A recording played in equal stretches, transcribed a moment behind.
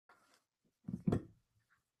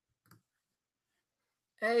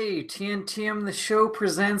Hey, TNTM the show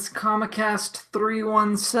presents Comicast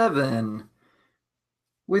 317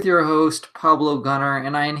 with your host Pablo Gunner,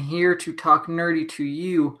 and I am here to talk nerdy to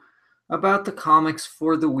you about the comics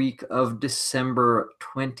for the week of December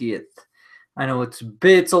 20th. I know it's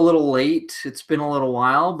a little late. It's been a little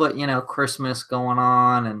while, but Christmas going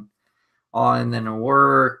on and then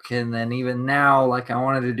work, and then even now, like I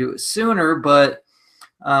wanted to do it sooner, but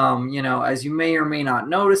as you may or may not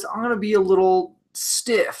notice, I'm gonna be a little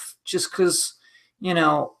stiff just because, you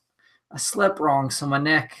know, I slept wrong, so my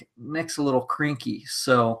neck's a little cranky.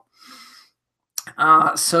 So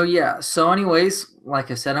anyways,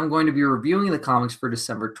 like I said, I'm going to be reviewing the comics for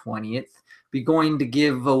December 20th. Be going to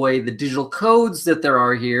give away the digital codes that there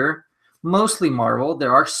are here, mostly Marvel.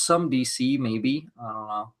 There are some DC, maybe, I don't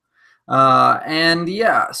know. And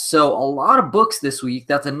yeah, so a lot of books this week.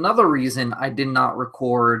 That's another reason I did not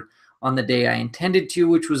record on the day I intended to,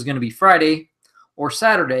 which was going to be Friday or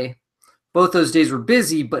Saturday. Both those days were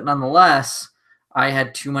busy, but nonetheless, I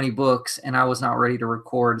had too many books and I was not ready to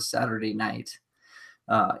record Saturday night,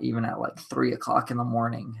 even at like 3 o'clock in the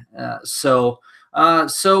morning. So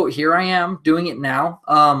here I am doing it now.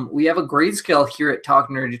 We have a grade scale here at Talk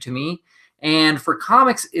Nerdy to Me. And for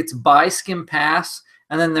comics, it's buy, skim, pass.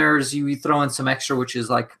 And then you throw in some extra, which is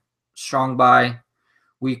like strong buy,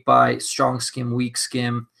 weak buy, strong skim, weak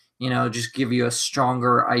skim, just give you a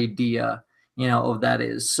stronger idea, of that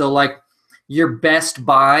is. So like your best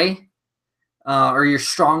buy or your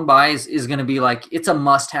strong buy is going to be like, it's a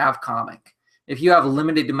must-have comic. If you have a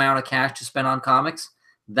limited amount of cash to spend on comics,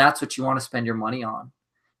 that's what you want to spend your money on,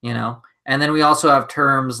 And then we also have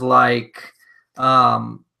terms like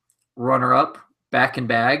runner-up, back and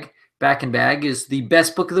bag. Back and bag is the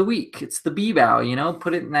best book of the week. It's the B-bow,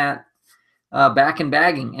 put it in that back and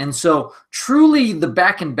bagging. And so truly the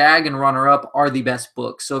back and bag and runner-up are the best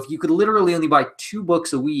books. So if you could literally only buy 2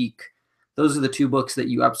 books a week, those are the 2 books that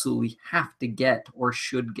you absolutely have to get or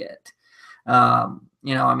should get. I'm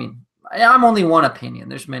only one opinion.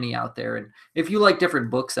 There's many out there. And if you like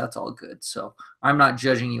different books, that's all good. So I'm not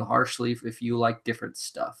judging you harshly if you like different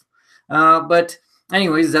stuff. But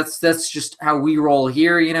anyways, that's just how we roll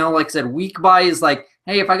here. Like I said, week buy is like,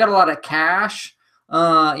 hey, if I got a lot of cash,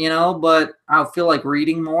 but I feel like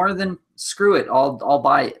reading more, then screw it. I'll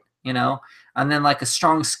buy it, And then like a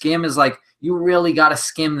strong skim is like, you really got to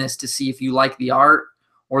skim this to see if you like the art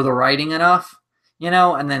or the writing enough,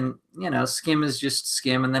 and then, skim is just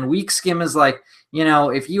skim. And then weak skim is like,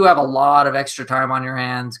 if you have a lot of extra time on your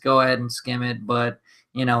hands, go ahead and skim it. But,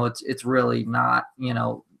 it's really not,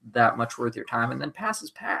 that much worth your time. And then pass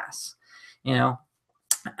is pass,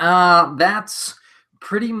 that's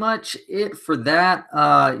pretty much it for that.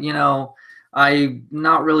 I'm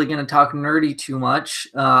not really going to talk nerdy too much.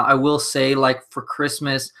 I will say, like, for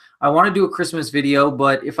Christmas, I want to do a Christmas video,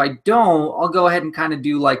 but if I don't, I'll go ahead and kind of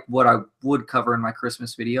do like what I would cover in my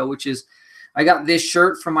Christmas video, which is I got this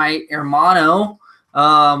shirt from my hermano,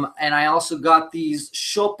 and I also got these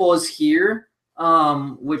chopos here,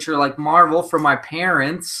 which are like Marvel from my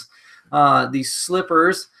parents, these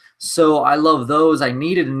slippers. So I love those. I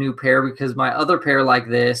needed a new pair because my other pair like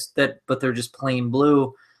this, but they're just plain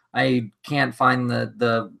blue. I can't find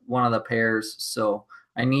the one of the pairs, so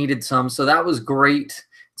I needed some. So that was great.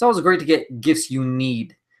 It's always great to get gifts you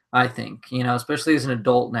need, I think, especially as an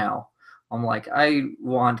adult now. I'm like, I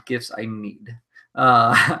want gifts I need.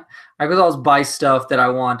 I could always buy stuff that I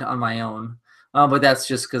want on my own, but that's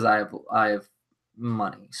just because I have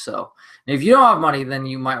money. So if you don't have money, then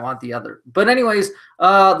you might want the other. But anyways,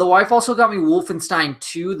 the wife also got me Wolfenstein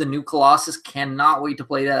 2, the new Colossus. Cannot wait to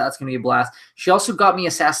play that. That's gonna be a blast. She also got me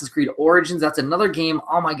Assassin's Creed Origins. That's another game.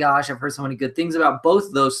 Oh my gosh, I've heard so many good things about both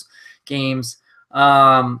of those games.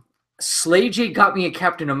 Slay J got me a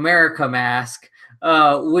Captain America mask,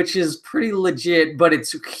 which is pretty legit, but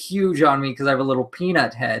it's huge on me because I have a little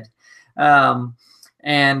peanut head.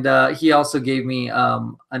 And he also gave me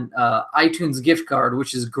an iTunes gift card,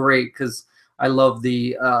 which is great because I love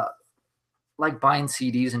the like buying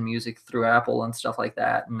CDs and music through Apple and stuff like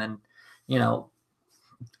that. And then,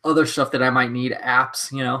 other stuff that I might need,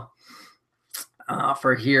 apps,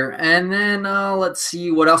 for here. And then let's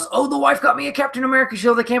see what else. Oh, the wife got me a Captain America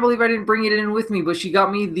shield. I can't believe I didn't bring it in with me, but she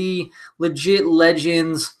got me the legit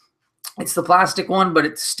Legends. It's the plastic one, but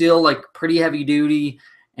it's still like pretty heavy duty,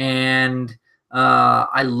 and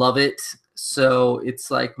I love it. So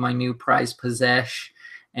it's like my new prized possession.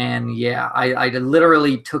 And yeah, I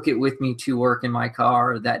literally took it with me to work in my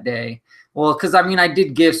car that day. Well, because I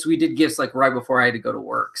did gifts. We did gifts like right before I had to go to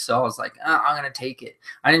work. So I was like, I'm going to take it.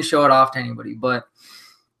 I didn't show it off to anybody. But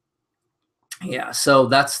Yeah, so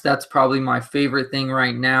that's probably my favorite thing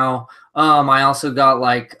right now. I also got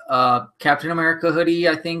like Captain America hoodie,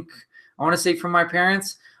 I think I want to say from my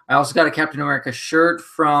parents. I also got a Captain America shirt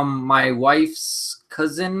from my wife's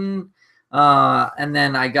cousin. And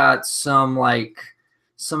then I got some like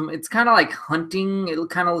it's kind of like hunting, it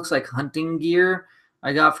kind of looks like hunting gear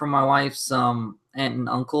I got from my wife's aunt and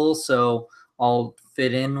uncle, so I'll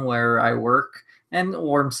fit in where I work, and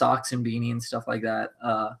warm socks and beanie and stuff like that.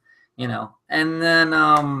 And then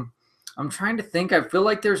I'm trying to think. I feel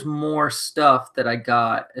like there's more stuff that I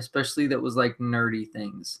got, especially that was like nerdy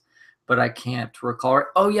things, but I can't recall.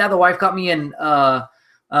 Oh yeah, the wife got me a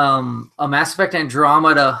Mass Effect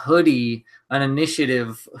Andromeda hoodie, an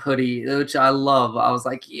initiative hoodie, which I love. I was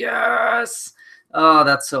like, yes. Oh,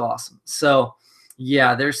 that's so awesome. So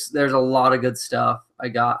yeah, there's a lot of good stuff I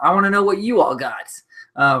got. I want to know what you all got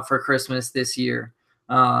for Christmas this year.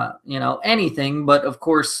 Anything, but of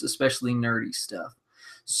course, especially nerdy stuff.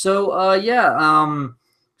 So,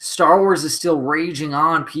 Star Wars is still raging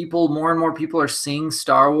on. More and more people are seeing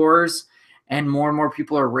Star Wars, and more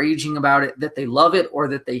people are raging about it, that they love it or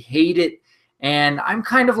that they hate it. And I'm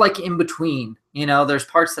kind of like in between. There's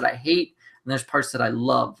parts that I hate, and there's parts that I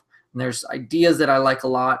love. And there's ideas that I like a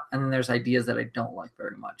lot, and then there's ideas that I don't like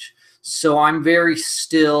very much. So I'm very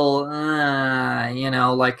still,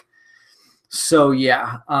 so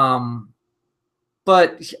yeah,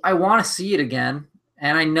 but I want to see it again,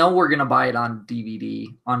 and I know we're gonna buy it on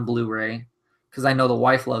DVD, on Blu-ray, because I know the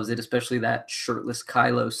wife loves it, especially that shirtless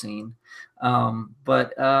Kylo scene.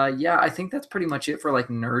 I think that's pretty much it for like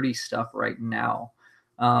nerdy stuff right now.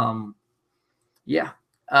 Yeah.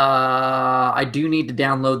 I do need to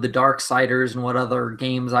download the Darksiders and what other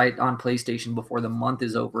games on PlayStation before the month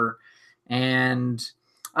is over, and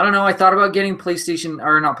I don't know. I thought about getting PlayStation,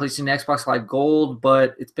 or not PlayStation, Xbox Live Gold,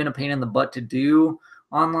 but it's been a pain in the butt to do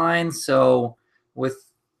online. So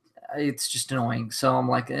it's just annoying. So I'm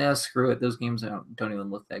like, screw it. Those games don't even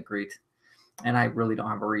look that great, and I really don't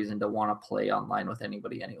have a reason to want to play online with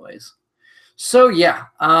anybody, anyways. So yeah,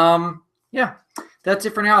 that's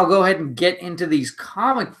it for now. I'll go ahead and get into these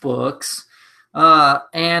comic books.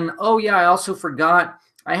 And oh yeah, I also forgot.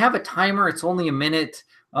 I have a timer. It's only a minute.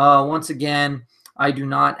 Once again, I do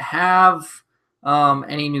not have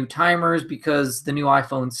any new timers because the new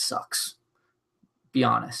iPhone sucks. Be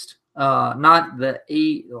honest. Not the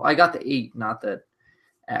 8. I got the 8, not the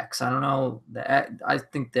X. I don't know. I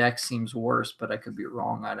think the X seems worse, but I could be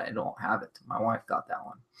wrong. I don't have it. My wife got that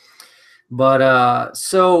one. But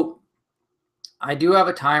so I do have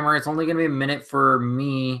a timer. It's only going to be a minute for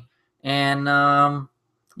me. And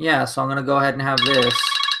yeah, so I'm going to go ahead and have this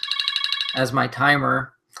as my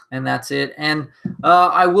timer, and that's it. And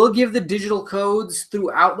I will give the digital codes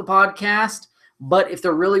throughout the podcast, but if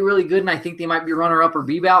they're really, really good and I think they might be runner-up or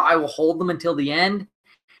B-Bow, I will hold them until the end.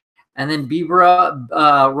 And then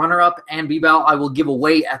runner-up and B-Bow I will give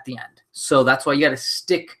away at the end. So that's why you got to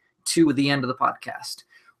stick to the end of the podcast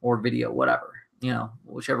or video, whatever,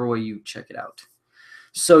 whichever way you check it out.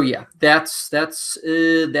 So yeah, that's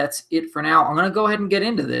it for now. I'm gonna go ahead and get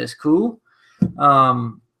into this. Cool.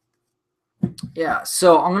 Yeah,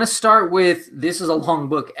 so I'm gonna start with, this is a long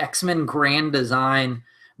book, X-Men Grand Design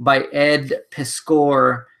by Ed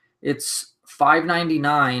Piskor. It's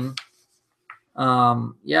 $5.99.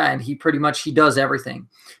 Yeah, and he does everything.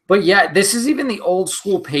 But yeah, this is even the old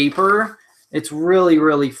school paper. It's really,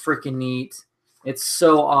 really freaking neat. It's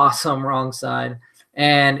so awesome. Wrong side.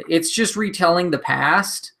 And it's just retelling the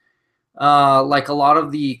past, like a lot of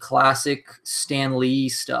the classic Stan Lee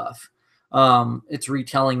stuff. It's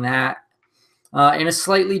retelling that in a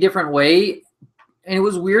slightly different way. And it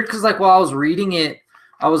was weird because like while I was reading it,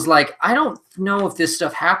 I was like, I don't know if this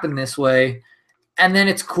stuff happened this way. And then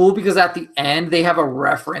it's cool because at the end they have a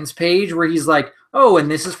reference page where he's like, oh, and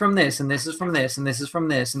this is from this, and this is from this, and this is from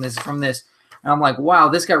this, and this is from this. And I'm like, wow,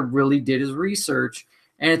 this guy really did his research.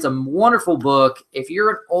 And it's a wonderful book. If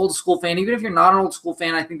you're an old school fan, even if you're not an old school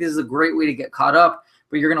fan, I think this is a great way to get caught up.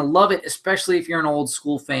 But you're going to love it, especially if you're an old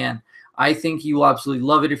school fan. I think you will absolutely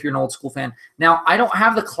love it if you're an old school fan. Now, I don't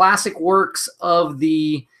have the classic works of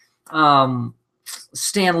the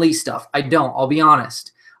Stan Lee stuff. I don't. I'll be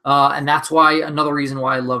honest. And that's why another reason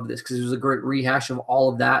why I love this, because it was a great rehash of all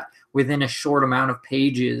of that within a short amount of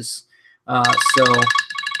pages. So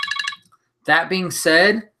that being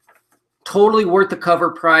said, totally worth the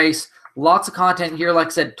cover price. Lots of content here. Like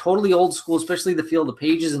I said, totally old school, especially the feel of the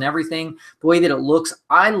pages and everything, the way that it looks.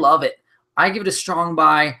 I love it. I give it a strong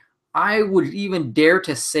buy. I would even dare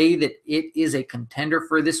to say that it is a contender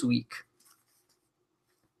for this week.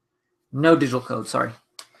 No digital code, sorry.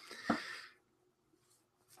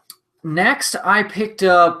 Next, I picked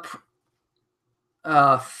up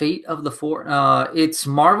Fate of the Four. It's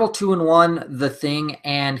Marvel 2-in-1, The Thing,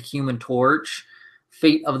 and Human Torch.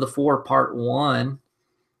 Fate of the Four Part 1.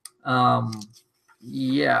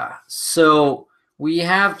 Yeah. So we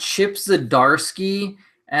have Chip Zdarsky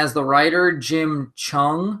as the writer, Jim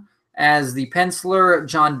Chung as the penciler,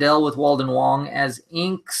 John Dell with Walden Wong as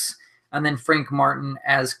inks, and then Frank Martin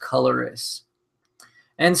as colorist.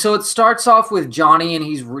 And so it starts off with Johnny, and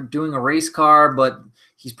he's doing a race car, but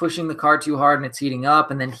he's pushing the car too hard and it's heating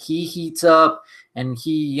up, and then he heats up, and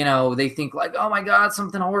he, they think like, oh my God,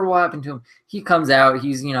 something horrible happened to him. He comes out,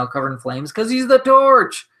 he's, covered in flames because he's the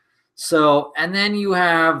Torch. So, and then you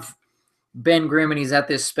have Ben Grimm, and he's at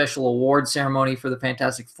this special award ceremony for the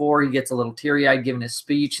Fantastic Four. He gets a little teary-eyed giving his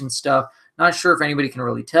speech and stuff. Not sure if anybody can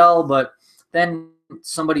really tell, but then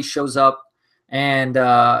somebody shows up, and,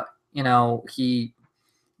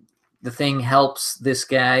 the Thing helps this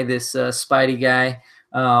guy, this Spidey guy,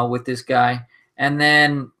 with this guy. And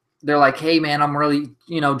then they're like, hey, man, I'm really,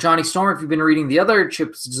 Johnny Storm, if you've been reading the other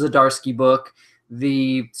Chip Zdarsky book,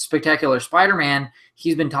 The Spectacular Spider-Man,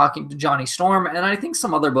 he's been talking to Johnny Storm, and I think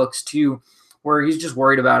some other books too, where he's just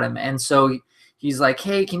worried about him. And so he's like,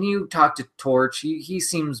 hey, can you talk to Torch? He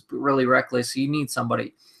seems really reckless. He needs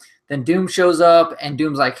somebody. Then Doom shows up, and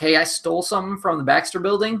Doom's like, hey, I stole something from the Baxter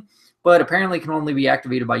building, but apparently can only be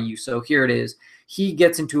activated by you. So here it is. He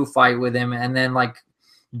gets into a fight with him, and then like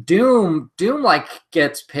Doom like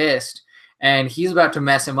gets pissed, and he's about to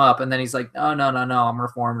mess him up, and then he's like, oh, no, I'm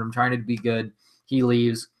reformed. I'm trying to be good. He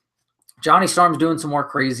leaves. Johnny Storm's doing some more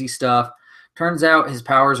crazy stuff. Turns out his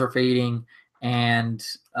powers are fading, and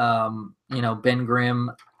Ben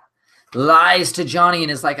Grimm lies to Johnny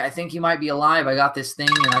and is like, I think you might be alive. I got this thing,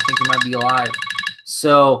 and I think you might be alive.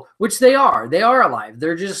 So, which they are. They are alive.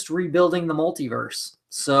 They're just rebuilding the multiverse.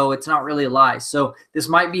 So it's not really a lie. So this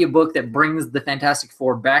might be a book that brings the Fantastic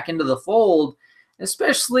Four back into the fold,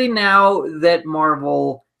 especially now that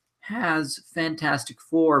Marvel has Fantastic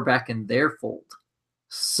Four back in their fold.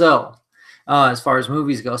 So as far as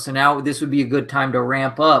movies go, so now this would be a good time to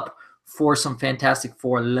ramp up for some Fantastic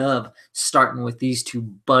Four love, starting with these two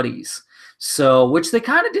buddies. So, which they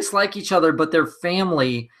kind of dislike each other, but they're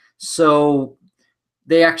family, so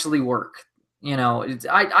they actually work.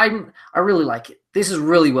 I really like it. This is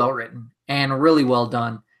really well written and really well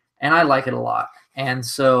done, and I like it a lot. And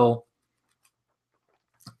so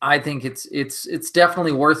I think it's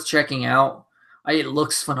definitely worth checking out. It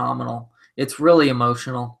looks phenomenal. It's really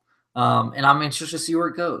emotional, and I'm anxious to see where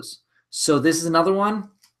it goes. So this is another one.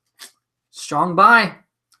 Strong buy.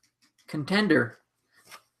 Contender.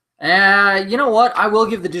 You know what? I will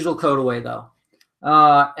give the digital code away, though.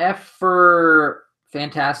 F for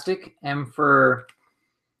Fantastic, M for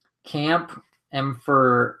Camp, M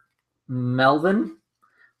for Melvin,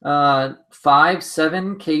 5,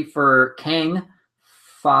 7, K for Kang,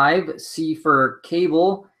 5, C for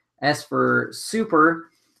Cable, S for Super,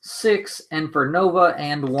 6, N for Nova,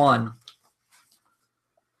 and 1.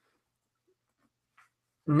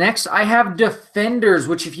 Next, I have Defenders,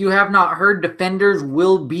 which if you have not heard, Defenders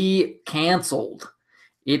will be canceled.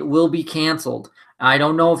 It will be canceled. I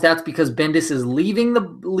don't know if that's because Bendis is leaving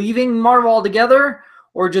Marvel altogether,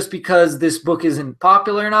 or just because this book isn't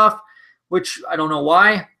popular enough, which I don't know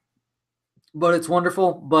why, but it's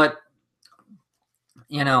wonderful. But,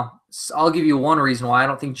 I'll give you one reason why I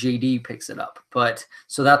don't think JD picks it up. But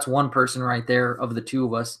so that's one person right there of the two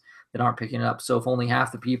of us that aren't picking it up. So if only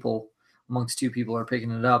half the people amongst two people are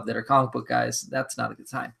picking it up that are comic book guys, that's not a good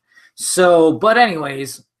sign. So, but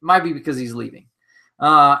anyways, might be because he's leaving.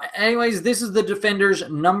 Anyways, this is the Defenders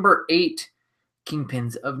number 8,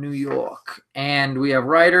 Kingpins of New York. And we have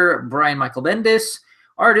writer Brian Michael Bendis,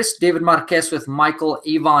 artist David Marquez with Michael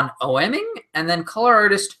Avon Oeming, and then color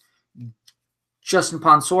artist Justin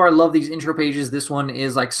Ponsor. I love these intro pages. This one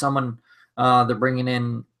is like someone, they're bringing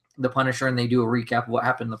in the Punisher, and they do a recap of what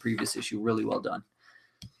happened in the previous issue. Really well done.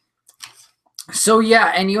 So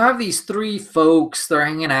yeah, and you have these three folks, they're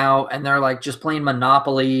hanging out, and they're like just playing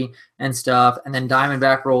Monopoly and stuff, and then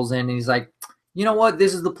Diamondback rolls in, and he's like, you know what,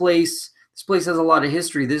 this is the place, this place has a lot of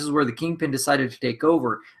history, this is where the Kingpin decided to take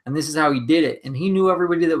over, and this is how he did it, and he knew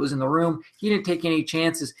everybody that was in the room, he didn't take any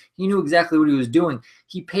chances, he knew exactly what he was doing,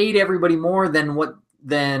 he paid everybody more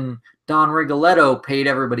than Don Rigoletto paid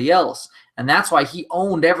everybody else, and that's why he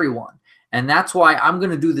owned everyone, and that's why I'm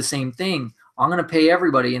going to do the same thing. I'm going to pay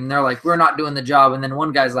everybody. And they're like, we're not doing the job. And then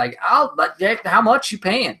one guy's like, how much you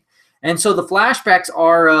paying? And so the flashbacks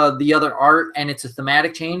are the other art, and it's a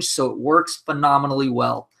thematic change. So it works phenomenally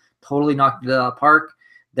well. Totally knocked it out of the park.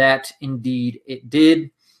 That indeed it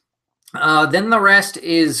did. Then the rest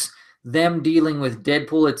is them dealing with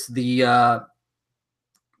Deadpool. It's the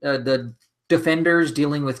Defenders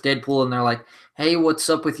dealing with Deadpool, and they're like, hey, what's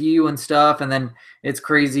up with you and stuff. And then it's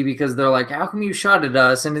crazy because they're like, how come you shot at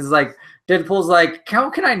us? And it's like, Deadpool's like, how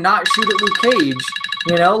can I not shoot at Luke Cage?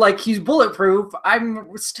 You know, like, he's bulletproof. I'm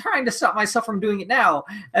trying to stop myself from doing it now.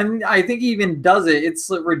 And I think he even does it. It's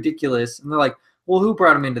ridiculous. And they're like, well, who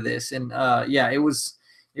brought him into this? And yeah, it was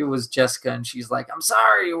Jessica. And she's like, I'm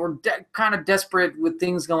sorry. We're kind of desperate with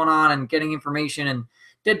things going on and getting information. And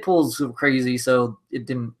Deadpool's crazy, so it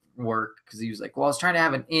didn't work because he was like, well, I was trying to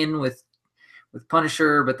have an in with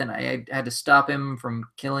Punisher, but then I had to stop him from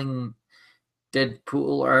killing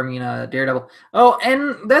Daredevil. Oh,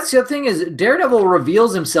 and that's the other thing is Daredevil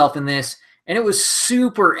reveals himself in this, and it was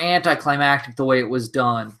super anticlimactic the way it was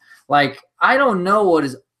done. Like, I don't know what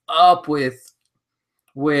is up with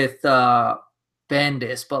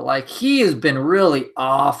Bendis, but like, he has been really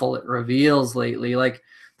awful at reveals lately. Like,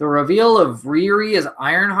 the reveal of Riri as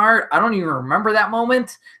Ironheart, I don't even remember that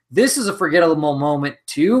moment. This is a forgettable moment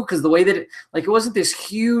too, because the way that it wasn't this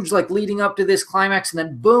huge, like, leading up to this climax and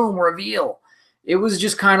then boom, reveal. It was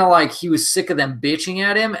just kind of like he was sick of them bitching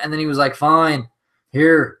at him, and then he was like, fine,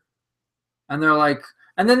 here. And they're like,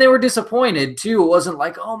 and then they were disappointed too. It wasn't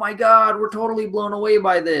like, oh my God, we're totally blown away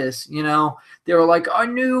by this. You know, they were like, I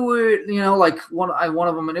knew it, you know, like one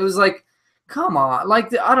of them. And it was like, come on.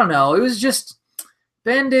 Like, I don't know. It was just,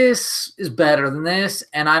 Bendis is better than this,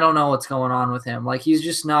 and I don't know what's going on with him. Like,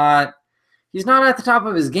 he's not at the top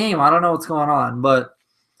of his game. I don't know what's going on, but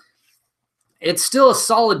it's still a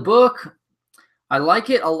solid book. I like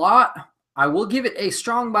it a lot. I will give it a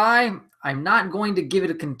strong buy. I'm not going to give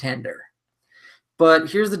it a contender. But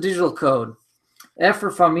here's the digital code. F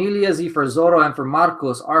for Familia, Z for Zorro, M for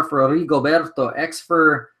Marcos, R for Rigoberto, X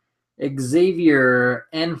for Xavier,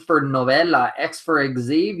 N for Novella, X for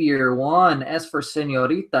Xavier 1, S for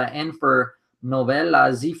Senorita, N for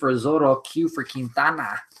Novella, Z for Zorro, Q for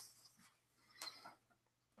Quintana.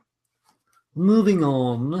 Moving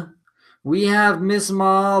on, we have Miss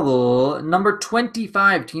Marvel, number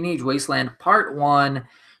 25, Teenage Wasteland, Part 1.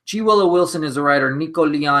 G. Willow Wilson is the writer. Nico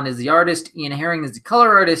Leon is the artist. Ian Herring is the color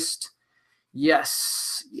artist.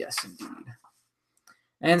 Yes, indeed.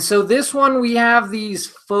 And so this one, we have these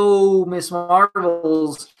faux Miss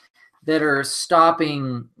Marvels that are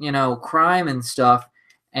stopping, you know, crime and stuff.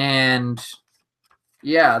 And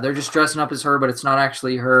yeah, they're just dressing up as her, but it's not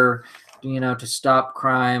actually her, you know, to stop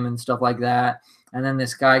crime and stuff like that. And then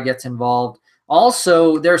this guy gets involved.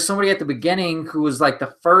 Also, there's somebody at the beginning who was like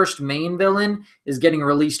the first main villain is getting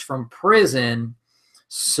released from prison.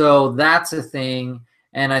 So that's a thing.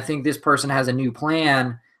 And I think this person has a new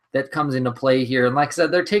plan that comes into play here. And like I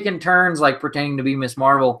said, they're taking turns like pretending to be Miss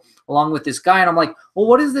Marvel along with this guy. And I'm like, well,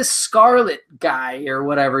 what is this Scarlet guy or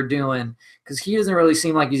whatever doing? Because he doesn't really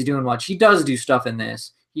seem like he's doing much. He does do stuff in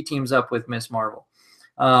this. He teams up with Miss Marvel,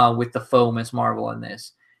 with the faux Miss Marvel in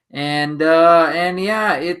this. And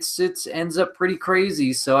yeah, it's ends up pretty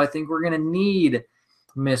crazy. So I think we're gonna need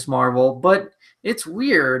Miss Marvel, but it's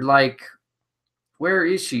weird. Like, where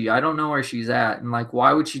is she? I don't know where she's at, and like,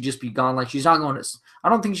 why would she just be gone? Like, she's not going to. I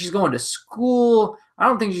don't think she's going to school. I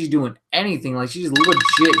don't think she's doing anything. Like, she's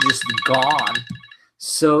legit just gone.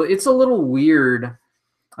 So it's a little weird.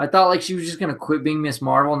 I thought like she was just gonna quit being Miss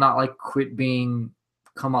Marvel, not like quit being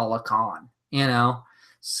Kamala Khan. You know,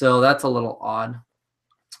 so that's a little odd.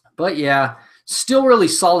 But yeah, still really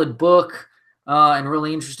solid book and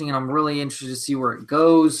really interesting, and I'm really interested to see where it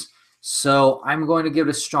goes. So I'm going to give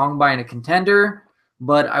it a strong buy and a contender,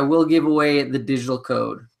 but I will give away the digital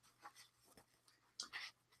code.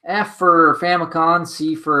 F for Famicom,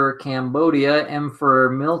 C for Cambodia, M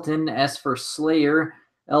for Milton, S for Slayer,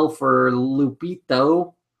 L for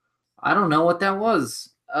Lupito. I don't know what that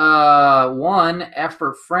was. 1, F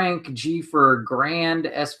for Frank, G for Grand,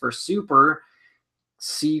 S for Super,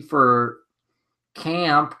 C for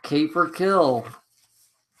Camp, K for Kill.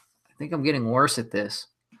 I think I'm getting worse at this.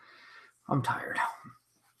 I'm tired.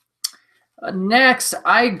 Next,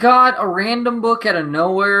 I got a random book out of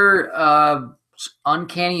nowhere.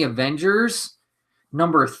 Uncanny Avengers,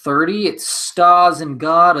 number 30. It's Stars and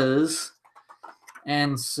Garters.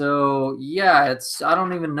 And so, yeah, I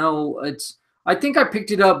don't even know. I think I picked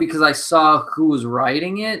it up because I saw who was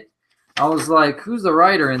writing it. I was like, who's the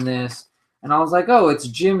writer in this? And I was like, oh, it's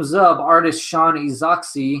Jim Zub, artist Sean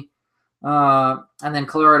Izaxi, and then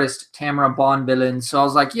color artist Tamara Bonvillain. So I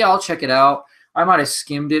was like, yeah, I'll check it out. I might have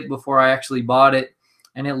skimmed it before I actually bought it,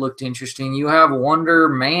 and it looked interesting. You have Wonder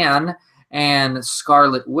Man and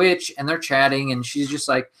Scarlet Witch, and they're chatting, and she's just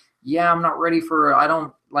like, yeah, I'm not ready for, I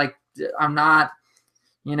don't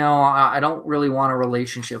really want a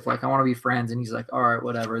relationship. Like, I want to be friends. And he's like, all right,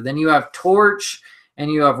 whatever. Then you have Torch and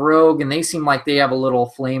you have Rogue, and they seem like they have a little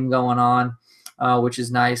flame going on. which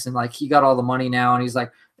is nice. And like he got all the money now, and he's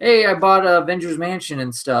like, hey, I bought Avengers Mansion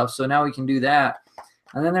and stuff, so now we can do that.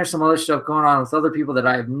 And then there's some other stuff going on with other people that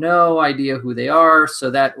I have no idea who they are, so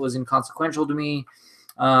that was inconsequential to me.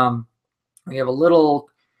 We have a little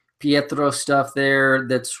Pietro stuff there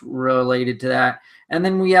that's related to that. And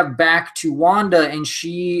then we have back to Wanda, and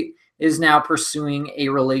she is now pursuing a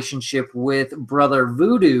relationship with Brother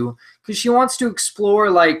Voodoo because she wants to explore,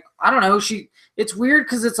 like, I don't know, it's weird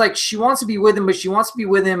because it's like she wants to be with him, but she wants to be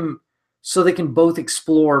with him so they can both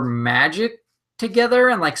explore magic together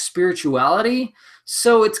and like spirituality.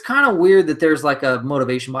 So it's kind of weird that there's like a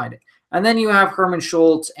motivation behind it. And then you have Herman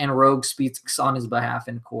Schultz, and Rogue speaks on his behalf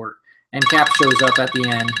in court. And Cap shows up at the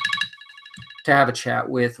end to have a chat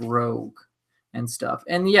with Rogue and stuff.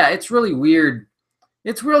 And yeah, it's really weird.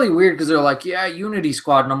 It's really weird because they're like, yeah, Unity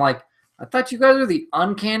Squad. And I'm like, I thought you guys were the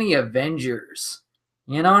Uncanny Avengers.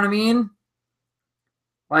 You know what I mean?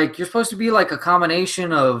 Like, you're supposed to be like a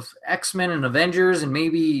combination of X-Men and Avengers and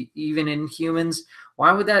maybe even Inhumans.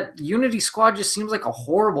 Why would that? Unity Squad just seems like a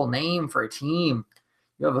horrible name for a team.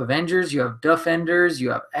 You have Avengers, you have Defenders, you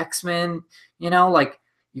have X-Men. You know, like,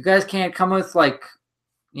 you guys can't come with, like,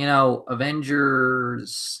 you know,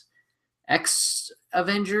 Avengers,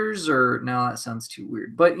 X-Avengers, or no, that sounds too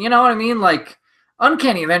weird. But you know what I mean? Like,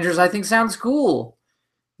 Uncanny Avengers, I think sounds cool.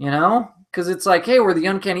 You know? Because it's like, hey, we're the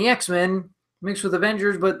Uncanny X-Men mixed with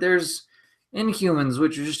Avengers, but there's Inhumans,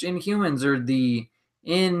 which are just Inhumans, or the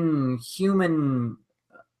Inhuman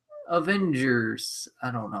Avengers.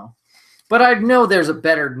 I don't know. But I know there's a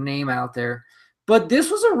better name out there. But this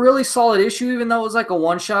was a really solid issue, even though it was like a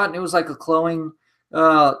one-shot and it was like a glowing,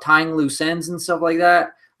 tying loose ends and stuff like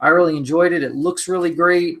that. I really enjoyed it. It looks really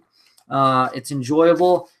great. It's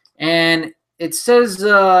enjoyable. And it says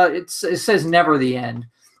it says never the end.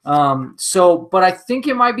 But I think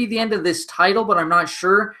it might be the end of this title, but I'm not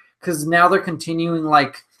sure because now they're continuing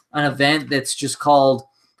like an event that's just called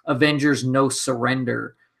Avengers No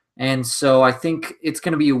Surrender. And so I think it's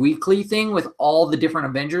going to be a weekly thing with all the different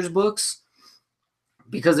Avengers books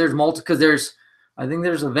because I think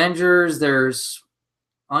there's Avengers, there's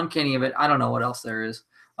Uncanny Event. I don't know what else there is.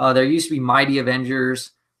 There used to be Mighty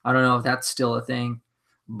Avengers. I don't know if that's still a thing,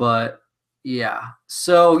 but yeah.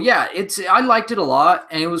 So yeah, I liked it a lot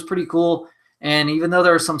and it was pretty cool. And even though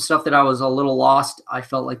there was some stuff that I was a little lost, I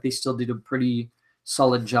felt like they still did a pretty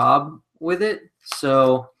solid job with it.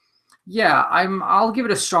 So yeah, I'll give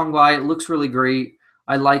it a strong buy. It looks really great.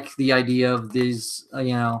 I like the idea of these,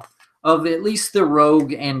 of at least the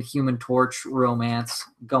Rogue and Human Torch romance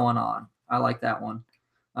going on. I like that one.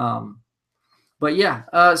 But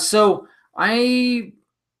yeah, so I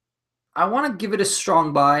want to give it a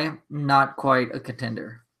strong buy, not quite a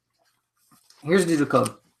contender. Here's the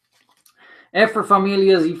code. F for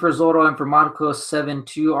Familia, Z for Zorro, M for Marcos,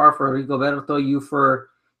 7-2, R for Rigoberto, U for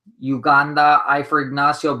Uganda, I for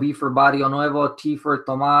Ignacio, B for Barrio Nuevo, T for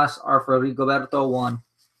Tomas, R for Rigoberto, 1.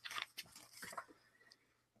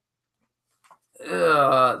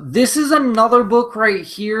 This is another book right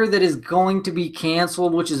here that is going to be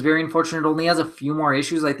canceled, which is very unfortunate. It only has a few more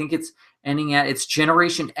issues. I think it's ending at its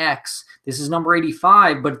Generation X. This is number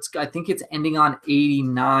 85, but I think it's ending on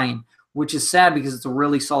 89, which is sad because it's a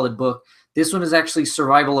really solid book. This one is actually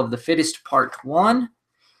Survival of the Fittest Part 1.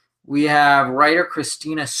 We have writer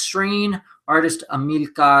Christina Strain, artist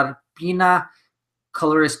Amilcar Pina,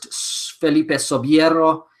 colorist Felipe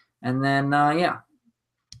Sobiero, and then, yeah.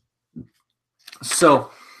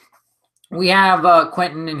 So we have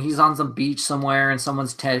Quentin, and he's on some beach somewhere, and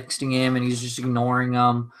someone's texting him, and he's just ignoring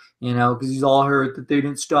them, because he's all hurt that they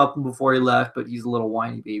didn't stop him before he left, but he's a little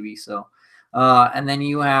whiny baby. So, and then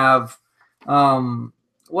you have,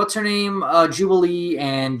 what's her name? Jubilee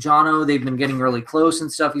and Jono. They've been getting really close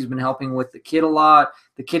and stuff. He's been helping with the kid a lot.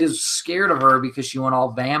 The kid is scared of her because she went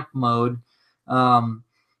all vamp mode. And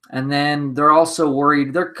then they're also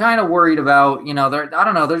worried. They're kind of worried about, I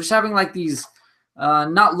don't know. They're just having like these,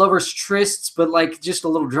 not lovers trysts, but like just a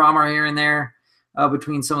little drama here and there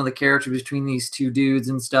between some of the characters, between these two dudes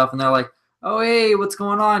and stuff. And they're like, oh, hey, what's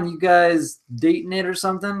going on? You guys dating it or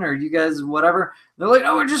something? Or you guys whatever? They're like,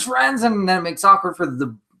 oh, we're just friends. And then it makes awkward for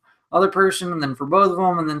the other person and then for both of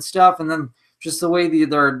them and then stuff. And then just the way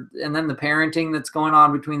and then the parenting that's going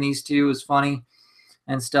on between these two is funny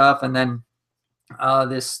and stuff. And then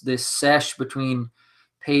this sesh between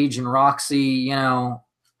Paige and Roxy, yeah.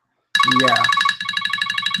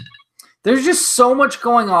 There's just so much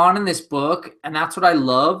going on in this book, and that's what I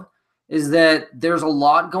love, is that there's a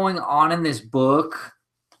lot going on in this book,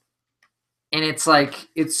 and it's like,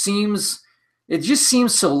 it just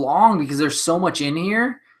seems so long because there's so much in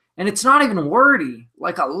here, and it's not even wordy.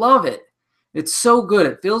 Like, I love it. It's so good.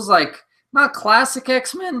 It feels like not classic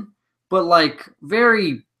X-Men, but like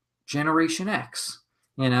very Generation X,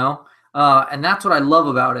 you know? And that's what I love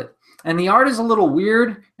about it. And the art is a little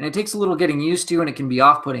weird, and it takes a little getting used to, and it can be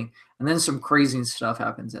off-putting. And then some crazy stuff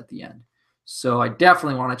happens at the end. So I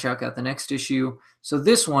definitely want to check out the next issue. So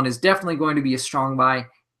this one is definitely going to be a strong buy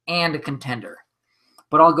and a contender.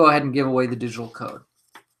 But I'll go ahead and give away the digital code.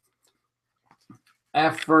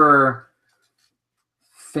 F for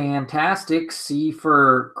Fantastic, C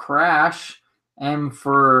for Crash, M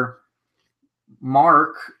for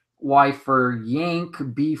Mark, Y for Yank,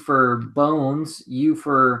 B for Bones, U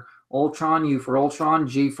for Ultron,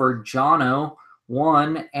 J for Jono,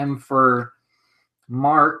 1, M for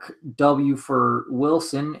Mark, W for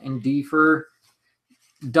Wilson, and D for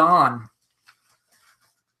Don.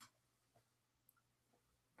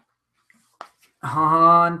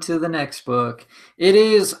 On to the next book. It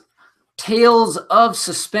is Tales of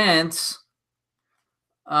Suspense,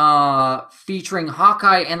 featuring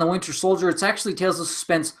Hawkeye and the Winter Soldier. It's actually Tales of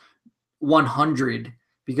Suspense 100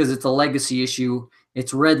 because it's a legacy issue.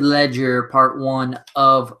 It's Red Ledger Part 1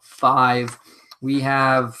 of 5. We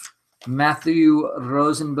have Matthew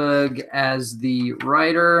Rosenberg as the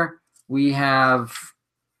writer. We have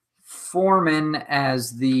Foreman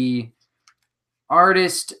as the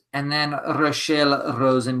artist, and then Rochelle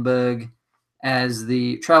Rosenberg as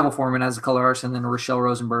the Travel Foreman as the color artist, and then Rochelle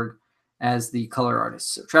Rosenberg as the color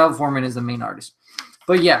artist. So Travel Foreman is the main artist.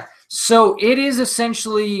 But yeah, so it is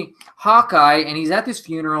essentially Hawkeye, and he's at this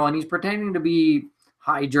funeral, and he's pretending to be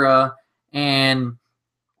Hydra and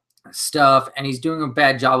stuff, and he's doing a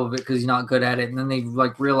bad job of it because he's not good at it. And then they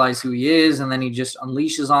like realize who he is, and then he just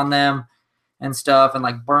unleashes on them and stuff, and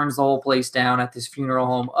like burns the whole place down at this funeral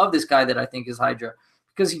home of this guy that I think is Hydra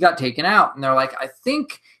because he got taken out. And they're like, I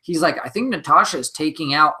think Natasha is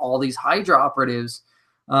taking out all these Hydra operatives.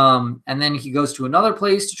 And then he goes to another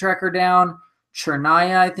place to track her down,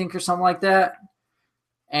 Chernaya, I think, or something like that.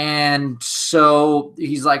 And so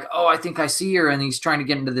he's like, oh, I think I see her. And he's trying to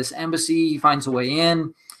get into this embassy. He finds a way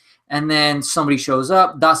in. And then somebody shows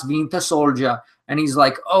up, Das Winter Soldier. And he's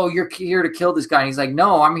like, oh, you're here to kill this guy. And he's like,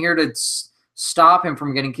 no, I'm here to stop him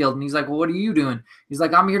from getting killed. And he's like, well, what are you doing? He's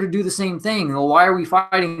like, I'm here to do the same thing. Well, why are we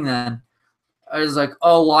fighting then? I was like,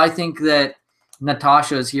 oh, well, I think that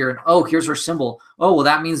Natasha is here. And oh, here's her symbol. Oh, well,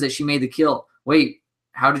 that means that she made the kill. Wait,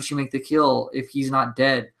 how did she make the kill if he's not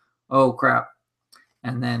dead? Oh, crap.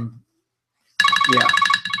 And then, yeah.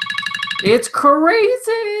 It's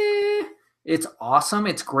crazy. It's awesome.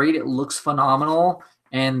 It's great. It looks phenomenal.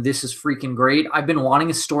 And this is freaking great. I've been wanting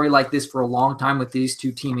a story like this for a long time with these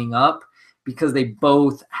two teaming up because they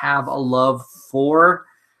both have a love for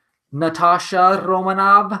Natasha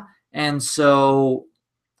Romanov. And so,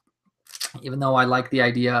 even though I like the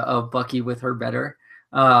idea of Bucky with her better.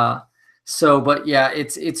 But yeah,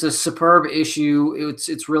 it's a superb issue.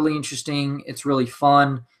 It's really interesting. It's really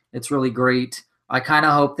fun. It's really great. I kind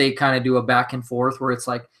of hope they kind of do a back and forth where it's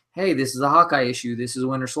like, hey, this is a Hawkeye issue. This is a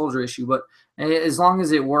Winter Soldier issue. But as long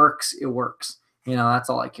as it works, it works. You know, that's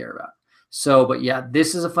all I care about. So, but yeah,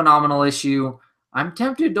 this is a phenomenal issue. I'm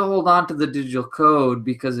tempted to hold on to the digital code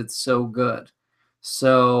because it's so good.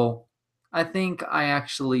 So I think I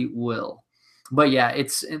actually will. But yeah,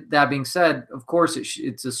 that being said, of course,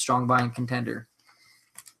 it's a strong buying contender.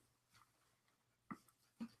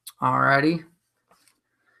 Alrighty.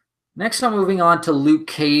 Next, I'm moving on to Luke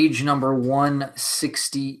Cage, number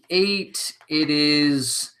 168. It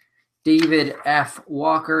is David F.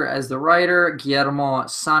 Walker as the writer, Guillermo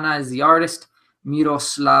Sana as the artist,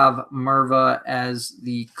 Miroslav Merva as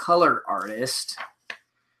the color artist.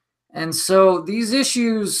 And so these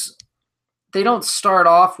issues, they don't start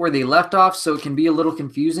off where they left off, so it can be a little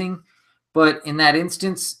confusing. But in that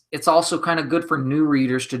instance, it's also kind of good for new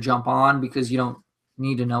readers to jump on because you don't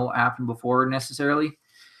need to know what happened before necessarily.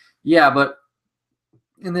 Yeah, but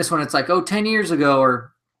in this one, it's like, 10 years ago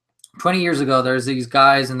or 20 years ago, there's these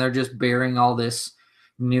guys and they're just burying all this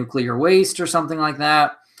nuclear waste or something like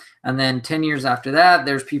that. And then 10 years after that,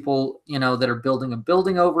 there's people, that are building a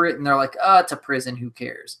building over it. And they're like, it's a prison. Who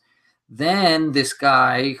cares? Then this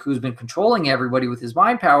guy who's been controlling everybody with his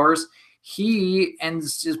mind powers,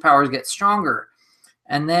 his powers get stronger.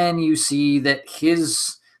 And then you see that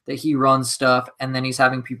he runs stuff, and then he's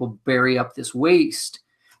having people bury up this waste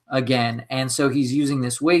again. And so he's using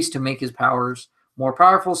this waste to make his powers more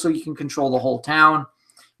powerful so he can control the whole town.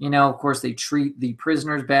 Of course, they treat the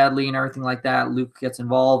prisoners badly and everything like that. Luke gets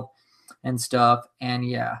involved and stuff. And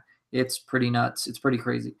yeah, it's pretty nuts. It's pretty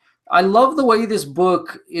crazy. I love the way this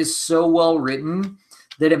book is so well written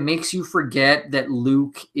that it makes you forget that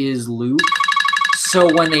Luke is Luke.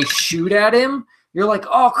 So when they shoot at him, you're like,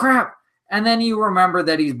 oh, crap. and then you remember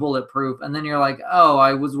that he's bulletproof, and then you're like, oh,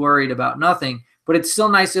 I was worried about nothing. But it's still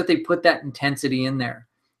nice that they put that intensity in there,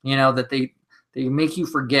 that they make you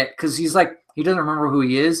forget, because he's like, he doesn't remember who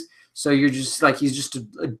he is, so you're just like, he's just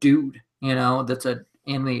a dude, that's an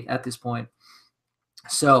inmate at this point.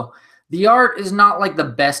 So the art is not like the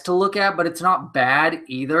best to look at, but it's not bad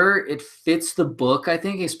either. It fits the book, I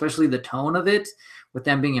think, especially the tone of it, with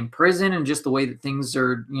them being in prison and just the way that things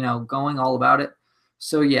are, going all about it.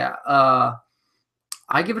 So yeah,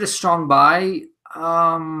 I give it a strong buy.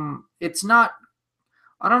 It's not,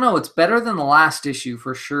 I don't know, it's better than the last issue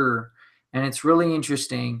for sure, and it's really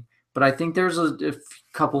interesting, but I think there's a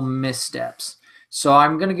couple missteps. So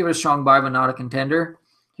I'm going to give it a strong buy, but not a contender.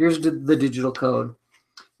 Here's the digital code.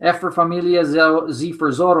 F for Familia, Z for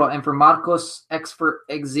Zorro, M for Marcos, X for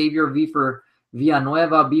Xavier, V for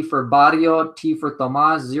Villanueva, B for Barrio, T for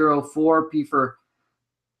Tomas, 04, P for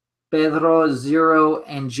Pedro, 0,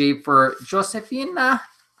 and J for Josefina.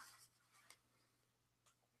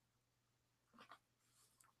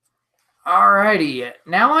 Alrighty,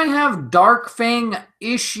 now I have Dark Fang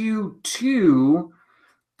issue 2.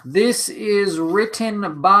 This is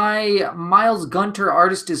written by Miles Gunter.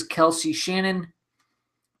 Artist is Kelsey Shannon.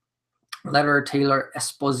 Letterer Taylor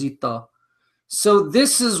Esposito. So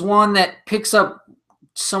this is one that picks up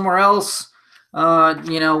somewhere else,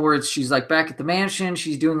 where she's like back at the mansion.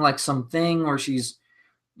 She's doing like something where she's,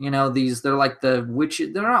 they're like the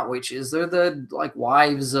witches. They're not witches. They're the like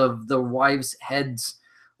wives heads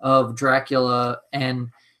of Dracula, and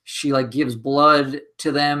she like gives blood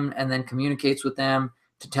to them and then communicates with them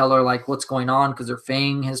to tell her like what's going on, because her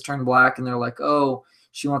fang has turned black, and they're like, oh,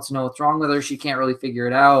 she wants to know what's wrong with her. She can't really figure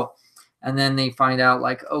it out. And then they find out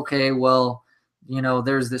like, okay, well,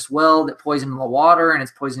 there's this well that poisoned the water, and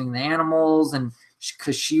it's poisoning the animals, and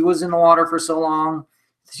because she was in the water for so long,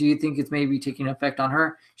 so you think it's maybe taking effect on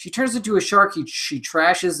her. She turns into a shark. She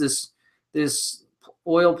trashes this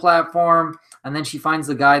oil platform, and then she finds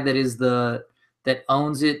the guy that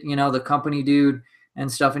owns it, the company dude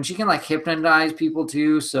and stuff, and she can like hypnotize people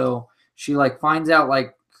too. So she like finds out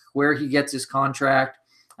like where he gets his contract,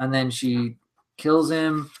 and then she kills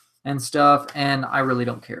him and stuff, and I really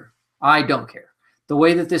don't care. I don't care. The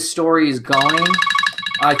way that this story is going,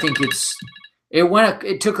 I think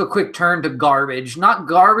it took a quick turn to garbage. Not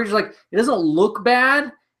garbage, like it doesn't look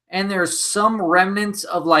bad, and there's some remnants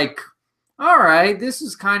of like, all right, this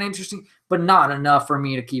is kind of interesting, but not enough for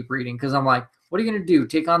me to keep reading, because I'm like, what are you going to do?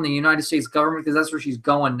 Take on the United States government? Because that's where she's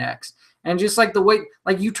going next. And just like the way,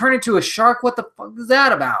 like you turn into a shark, what the fuck is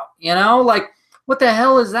that about? Like what the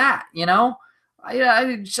hell is that? It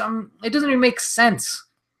doesn't even make sense,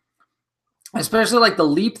 especially like the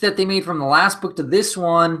leap that they made from the last book to this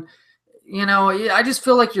one. I just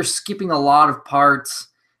feel like you're skipping a lot of parts,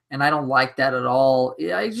 and I don't like that at all.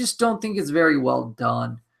 I just don't think it's very well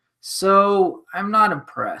done, so I'm not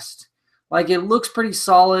impressed. Like, it looks pretty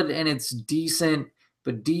solid and it's decent,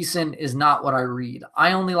 but decent is not what I read.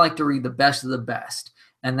 I only like to read the best of the best,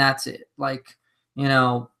 and that's it. Like,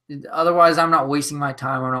 otherwise, I'm not wasting my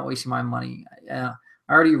time. I'm not wasting my money. I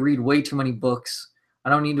already read way too many books. I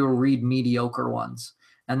don't need to read mediocre ones.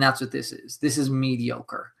 And that's what this is. This is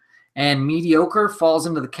mediocre. And mediocre falls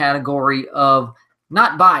into the category of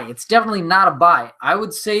not buy. It's definitely not a buy. I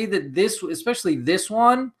would say that this, especially this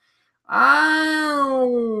one,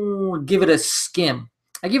 I'll give it a skim.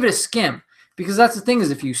 I give it a skim because that's the thing,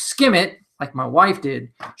 is if you skim it, like my wife did,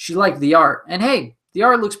 she liked the art. And hey, the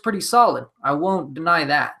art looks pretty solid. I won't deny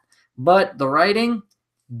that. But the writing,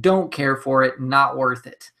 don't care for it, not worth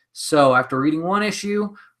it. So after reading one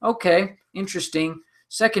issue, okay, interesting.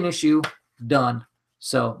 Second issue, done.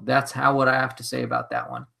 So that's what I have to say about that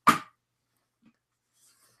one.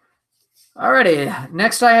 Alrighty,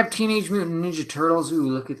 next I have Teenage Mutant Ninja Turtles. Ooh,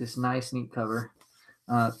 look at this nice, neat cover.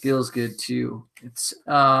 Feels good too. It's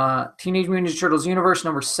Teenage Mutant Ninja Turtles Universe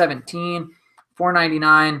number 17,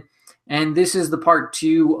 $4.99. And this is the part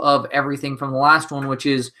 2 of everything from the last one, which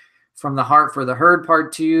is From the Heart for the Herd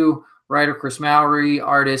part 2. Writer Chris Mowry,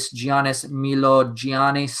 artist Giannis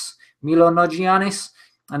Milonogiannis,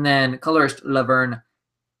 and then colorist Laverne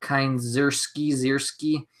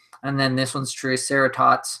Ziersky. And then this one's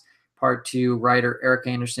Triceratops part 2, writer Eric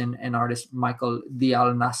Anderson and artist Michael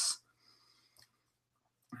Dialnas.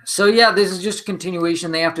 So yeah, this is just a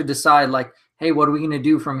continuation. They have to decide, like, hey, what are we going to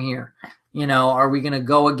do from here? Are we going to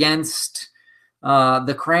go against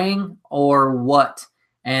the Krang or what?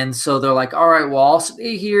 And so they're like, all right, well, I'll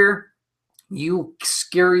stay here. You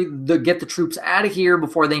get the troops out of here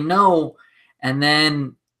before they know, and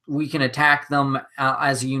then we can attack them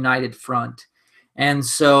as a united front. And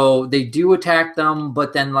so they do attack them,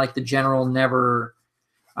 but then like the general never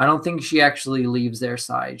I don't think she actually leaves their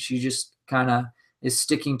side. She just kind of is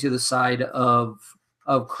sticking to the side of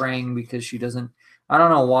Krang because she doesn't, I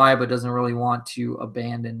don't know why, but doesn't really want to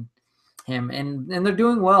abandon him. And they're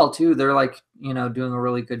doing well too. They're like, you know, doing a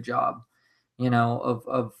really good job, you know,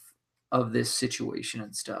 of this situation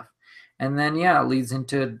and stuff. And then yeah, it leads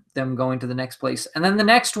into them going to the next place. And then the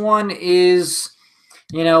next one is,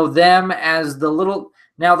 you know, them as the little,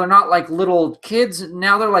 now they're not like little kids,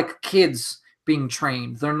 now they're like kids being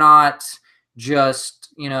trained. They're not just,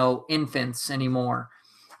 you know, infants anymore.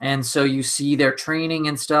 And so you see their training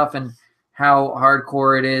and stuff and how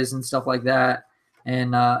hardcore it is and stuff like that,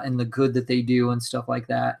 and the good that they do and stuff like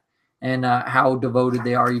that, and how devoted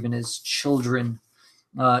they are even as children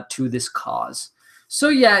to this cause. So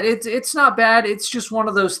yeah, it's not bad. It's just one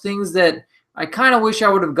of those things that I kind of wish I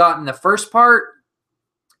would have gotten the first part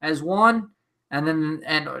as one, and then,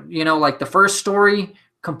 and you know, like the first story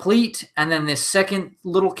complete, and then this second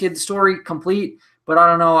little kid story complete. But I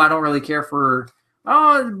don't know. I don't really care for.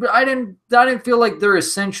 Oh, I didn't feel like they're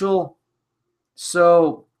essential.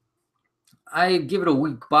 So I give it a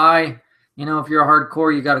week buy. You know, if you're a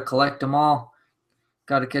hardcore, you got to collect them all,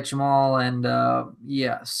 got to catch them all, and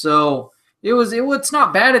yeah. So it's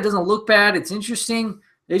not bad. It doesn't look bad. It's interesting.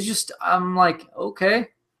 It's just I'm like, okay,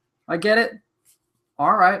 I get it.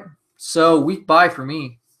 All right. So week buy for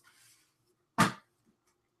me.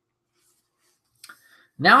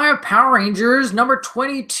 Now I have Power Rangers number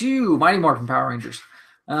 22, Mighty Morphin Power Rangers.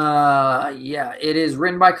 Yeah, it is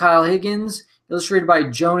written by Kyle Higgins, illustrated by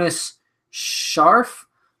Jonas Scharf,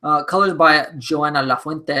 colors by Joanna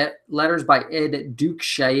Lafuente, letters by Ed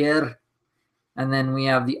Dukeshire. And then we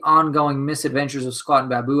have the ongoing misadventures of Scott and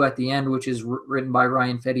Babu at the end, which is written by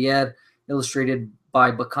Ryan Ferrier, illustrated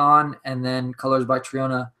by Bakan, and then colors by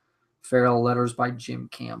Triona Farrell, letters by Jim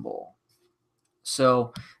Campbell.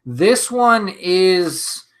 So this one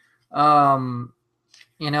is, you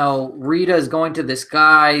know, Rita is going to this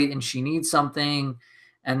guy and she needs something.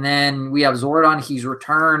 And then we have Zordon. He's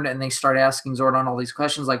returned, and they start asking Zordon all these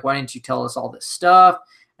questions like, why didn't you tell us all this stuff?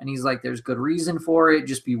 And he's like, there's good reason for it.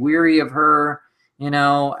 Just be weary of her, you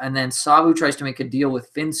know. And then Sabu tries to make a deal with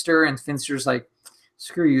Finster, and Finster's like,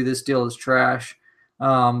 screw you, this deal is trash.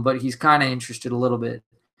 But he's kind of interested a little bit.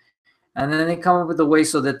 And then they come up with a way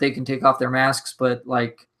so that they can take off their masks, but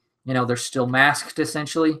like, you know, they're still masked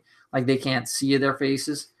essentially. Like they can't see their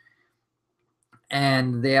faces.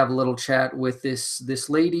 And they have a little chat with this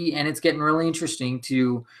lady, and it's getting really interesting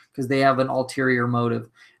too, because they have an ulterior motive.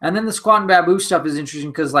 And then the Squat and Babu stuff is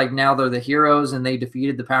interesting because like now they're the heroes and they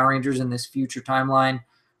defeated the Power Rangers in this future timeline.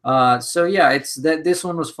 So yeah, it's that this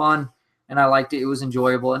one was fun and I liked it. It was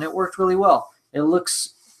enjoyable and it worked really well.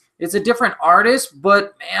 It's a different artist,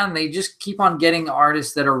 but man, they just keep on getting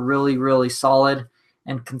artists that are really, really solid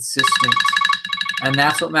and consistent. And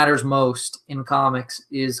that's what matters most in comics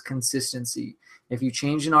is consistency. If you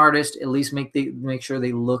change an artist, at least make sure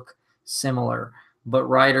they look similar. But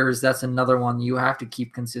writers, that's another one you have to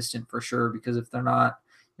keep consistent for sure, because if they're not,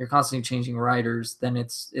 you're constantly changing writers, then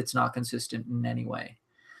it's not consistent in any way.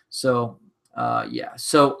 So yeah,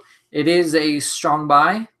 so it is a strong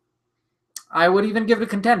buy. I would even give it a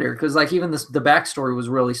contender because like even the backstory was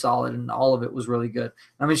really solid and all of it was really good.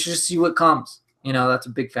 I mean, just see what comes. You know, that's a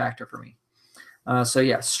big factor for me. So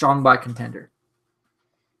yeah, strong buy contender.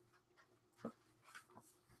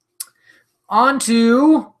 On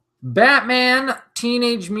to Batman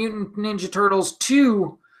Teenage Mutant Ninja Turtles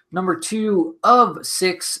 2, number 2 of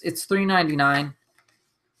 6. It's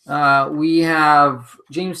 $3.99. We have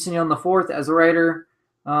James Tynion IV as the writer,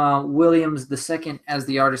 Williams II as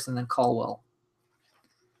the artist, and then Caldwell.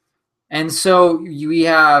 And so we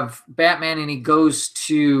have Batman, and he goes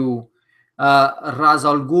to Ra's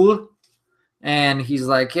al Ghul, and he's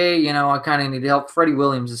like, hey, you know, I kind of need help. Freddie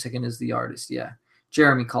Williams II is the artist, yeah.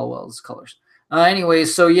 Jeremy Caldwell's colors.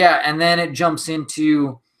 Anyways, so yeah, and then it jumps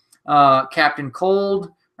into Captain Cold,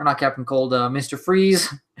 or not Captain Cold, Mr.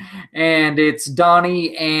 Freeze, and it's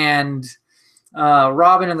Donnie and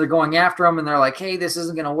Robin, and they're going after him, and they're like, hey, this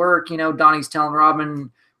isn't going to work. You know, Donnie's telling Robin.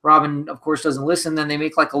 Robin, of course, doesn't listen. Then they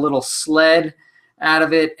make like a little sled out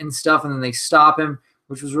of it and stuff, and then they stop him,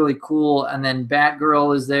 which was really cool. And then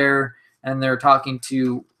Batgirl is there, and they're talking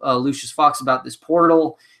to Lucius Fox about this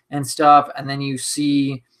portal and stuff. And then you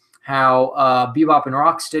see how Bebop and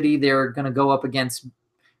Rocksteady, they're going to go up against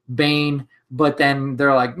Bane, but then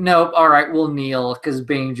they're like, nope, all right, we'll kneel, because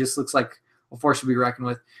Bane just looks like a force to be reckoned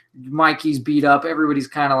with. Mikey's beat up. Everybody's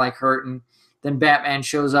kind of like hurting. Then Batman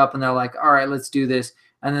shows up, and they're like, all right, let's do this.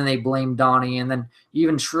 And then they blame Donnie. And then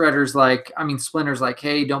even Splinter's like,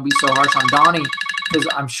 hey, don't be so harsh on Donnie, because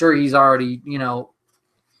I'm sure he's already, you know,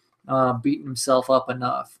 beating himself up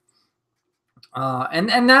enough.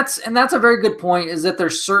 And that's a very good point, is that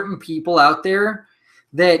there's certain people out there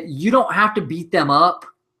that you don't have to beat them up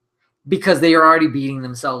because they are already beating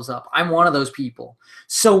themselves up. I'm one of those people.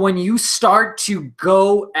 So when you start to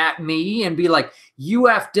go at me and be like, you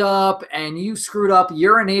effed up and you screwed up,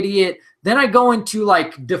 you're an idiot, then I go into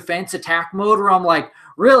like defense attack mode where I'm like,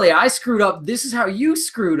 really, I screwed up. This is how you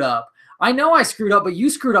screwed up. I know I screwed up, but you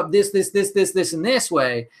screwed up this, and this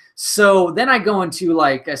way. So then I go into,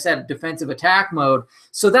 like I said, defensive attack mode.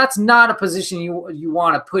 So that's not a position you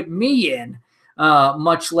want to put me in.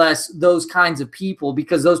 Much less those kinds of people,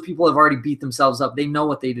 because those people have already beat themselves up. They know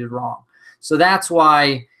what they did wrong. So that's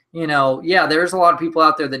why, yeah, there's a lot of people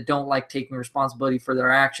out there that don't like taking responsibility for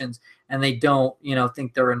their actions, and they don't,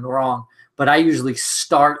 think they're in the wrong. But I usually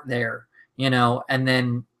start there, and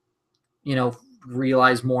then,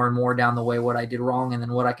 realize more and more down the way what I did wrong and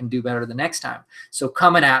then what I can do better the next time. So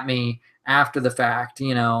coming at me after the fact, is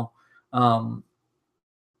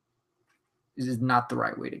not the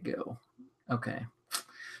right way to go. Okay.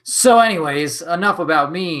 So anyways, enough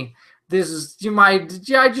about me. This is I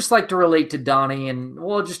just like to relate to Donnie and,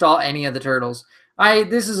 well, just any of the turtles.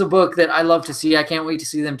 This is a book that I love to see. I can't wait to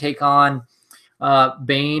see them take on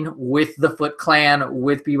Bane with the Foot Clan,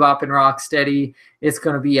 with Bebop and Rocksteady. It's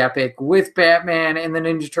going to be epic, with Batman and the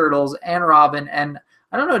Ninja Turtles and Robin. And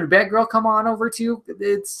I don't know, did Batgirl come on over too?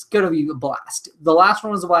 It's going to be a blast. The last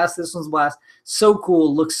one was a blast. This one's a blast. So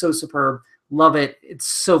cool. Looks so superb. Love it. It's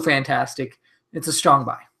so fantastic. It's a strong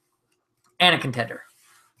buy and a contender.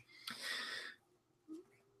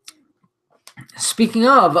 Speaking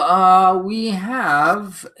of, we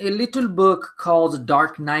have a little book called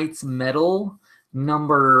Dark Knight's Metal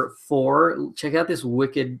 #4. Check out this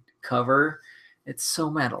wicked cover. It's so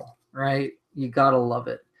metal, right? You gotta love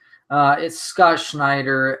it. It's Scott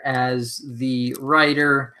Schneider as the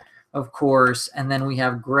writer, of course, and then we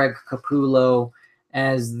have Greg Capullo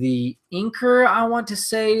as the inker, I want to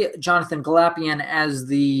say, Jonathan Galapian as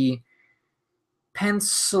the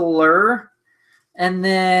penciler, and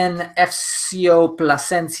then FCO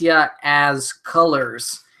Placencia as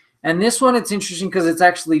colors. And this one, it's interesting because it's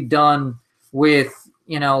actually done with,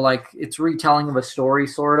 like it's retelling of a story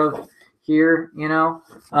sort of here,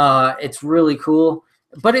 it's really cool.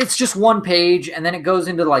 But it's just one page, and then it goes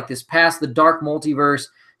into like this past the dark multiverse.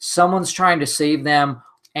 Someone's trying to save them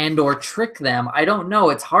and or trick them. I don't know.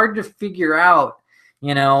 It's hard to figure out.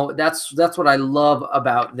 That's what I love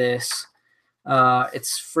about this.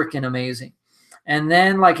 It's freaking amazing. And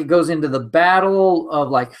then like it goes into the battle of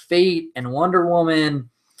like Fate and Wonder Woman.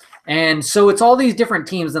 And so it's all these different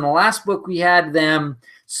teams. In the last book, we had them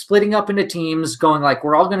splitting up into teams, going like,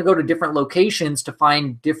 we're all going to go to different locations to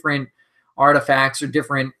find different artifacts or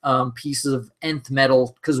different pieces of nth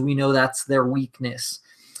metal, because we know that's their weakness.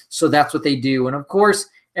 So that's what they do. And of course,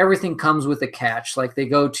 everything comes with a catch. Like they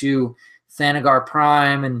go to Thanagar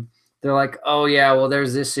Prime and they're like, oh yeah, well,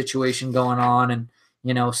 there's this situation going on. And,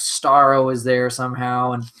 Starro is there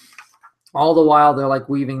somehow. And all the while they're like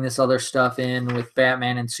weaving this other stuff in with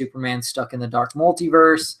Batman and Superman stuck in the dark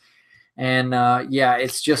multiverse. And yeah,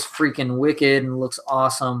 it's just freaking wicked and looks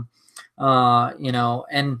awesome.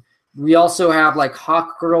 And we also have like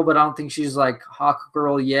Hawk Girl, but I don't think she's like Hawk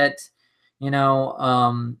Girl yet,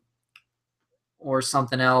 or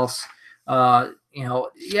something else. Yeah,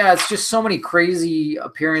 it's just so many crazy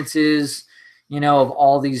appearances, of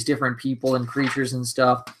all these different people and creatures and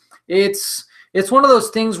stuff. It's one of those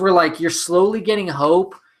things where like you're slowly getting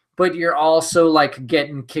hope, but you're also like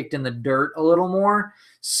getting kicked in the dirt a little more.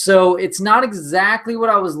 So it's not exactly what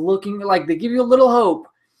I was looking like. They give you a little hope,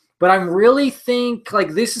 but I really think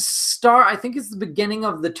like this is I think it's the beginning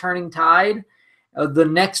of the turning tide. The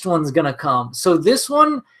next one's going to come. So this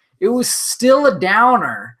one, it was still a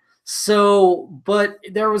downer. So, but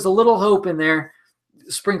there was a little hope in there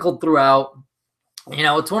sprinkled throughout.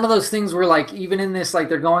 It's one of those things where like, even in this, like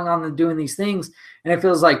they're going on and doing these things and it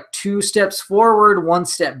feels like 2 steps forward, 1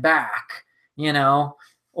 step back,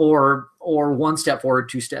 or 1 step forward,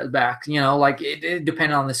 2 steps back, like it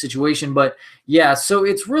depended on the situation. But yeah, so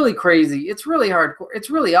it's really crazy. It's really hardcore.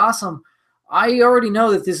 It's really awesome. I already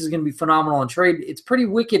know that this is going to be phenomenal in trade. It's pretty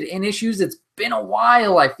wicked in issues. It's been a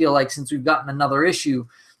while, I feel like, since we've gotten another issue.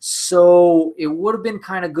 So it would have been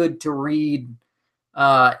kind of good to read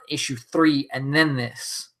issue 3 and then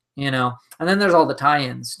this, and then there's all the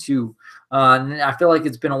tie-ins too. And I feel like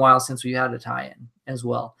it's been a while since we had a tie-in as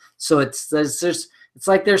well. So it's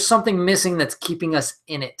like there's something missing that's keeping us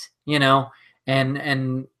in it,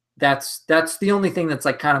 and that's the only thing that's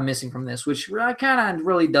like kind of missing from this, which kind of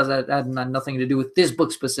really does had nothing to do with this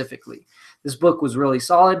book specifically. This book was really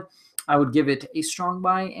solid. I would give it a strong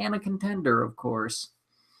buy and a contender, of course.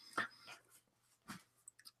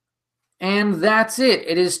 And that's it.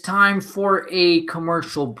 It is time for a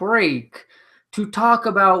commercial break to talk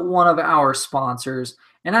about one of our sponsors.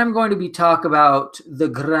 And I'm going to be talking about the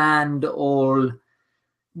grand old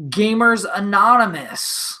Gamers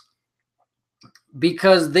Anonymous,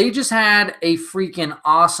 because they just had a freaking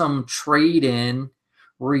awesome trade-in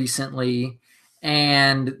recently,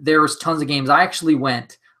 and there was tons of games. I actually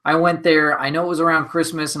went. I went there. I know it was around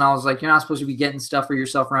Christmas, and I was like, you're not supposed to be getting stuff for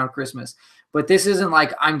yourself around Christmas. But this isn't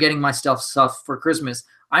like I'm getting my stuff for Christmas.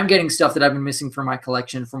 I'm getting stuff that I've been missing from my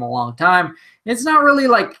collection from a long time. It's not really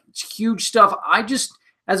like huge stuff. I just,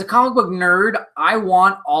 as a comic book nerd, I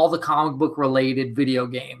want all the comic book related video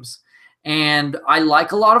games. And I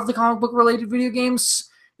like a lot of the comic book related video games.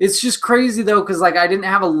 It's just crazy though, because like I didn't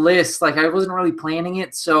have a list. Like I wasn't really planning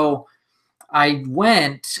it. So I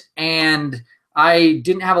went and I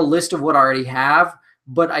didn't have a list of what I already have,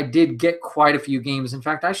 but I did get quite a few games. In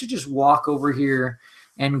fact, I should just walk over here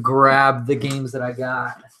and grab the games that I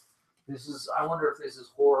got. I wonder if this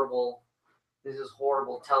is horrible. This is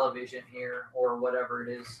horrible television here or whatever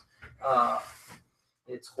it is.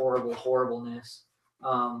 It's horribleness.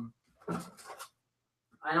 I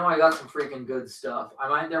know I got some freaking good stuff.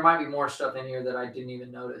 There might be more stuff in here that I didn't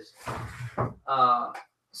even notice.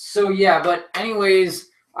 So yeah, but anyways,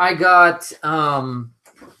 I got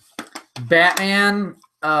Batman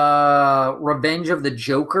Revenge of the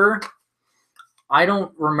Joker. I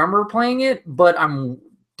don't remember playing it, but I'm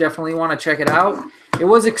definitely want to check it out. It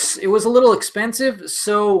was a little expensive,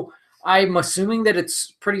 so I'm assuming that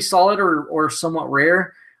it's pretty solid or somewhat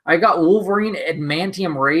rare. I got Wolverine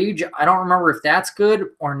Adamantium Rage. I don't remember if that's good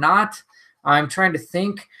or not. I'm trying to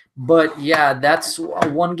think, but yeah, that's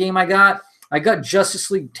one game I got. I got Justice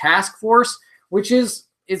League Task Force,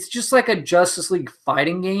 it's just like a Justice League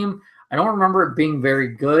fighting game. I don't remember it being very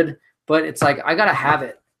good, but it's like I gotta have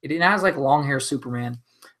it. It has like long hair Superman.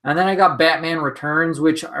 And then I got Batman Returns,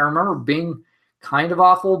 which I remember being kind of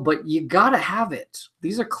awful, but you gotta have it.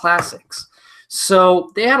 These are classics.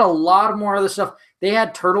 So they had a lot more other stuff. They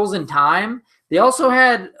had Turtles in Time. They also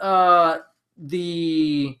had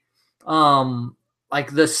the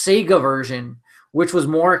Sega version, which was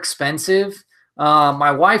more expensive.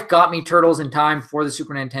 My wife got me Turtles in Time for the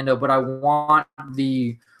Super Nintendo, but I want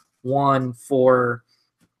the one for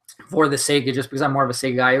the Sega just because I'm more of a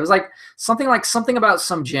Sega guy. It was like something about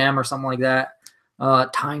some gem or something like that.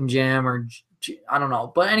 Time Gem or I don't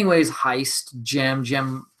know. But anyways, Heist Gem.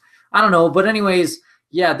 I don't know. But anyways,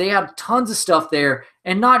 yeah, they had tons of stuff there.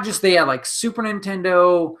 And not just they had like Super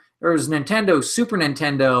Nintendo, there was Nintendo, Super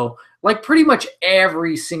Nintendo, like pretty much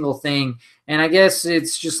every single thing. And I guess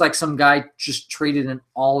it's just like some guy just traded in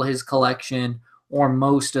all his collection or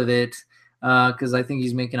most of it because I think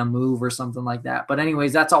he's making a move or something like that. But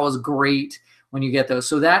anyways, that's always great when you get those.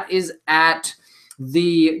 So that is at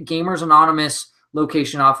the Gamers Anonymous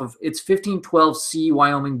location it's 1512 C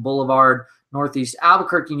Wyoming Boulevard, Northeast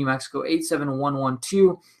Albuquerque, New Mexico,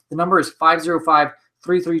 87112. The number is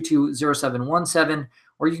 505-332-0717,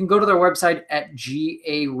 or you can go to their website at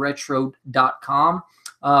garetro.com.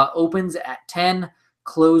 Opens at 10,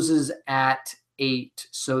 closes at 8.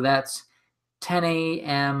 So that's 10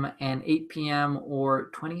 a.m. and 8 p.m.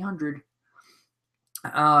 or 2000.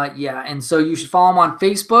 Yeah, and so you should follow them on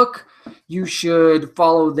Facebook. You should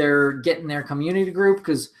follow get in their community group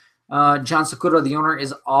because John Sakura, the owner,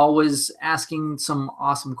 is always asking some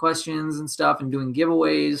awesome questions and stuff and doing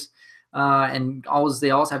giveaways. And they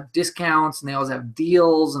always have discounts and they always have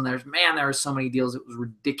deals. And there were so many deals. It was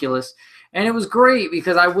ridiculous. And it was great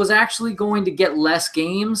because I was actually going to get less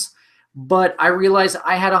games, but I realized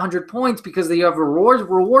I had 100 points because they have a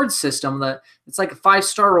reward system it's like a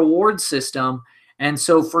 5-star reward system. And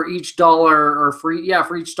so for each dollar for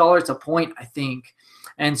each dollar, it's a point, I think.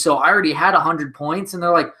 And so I already had 100 points and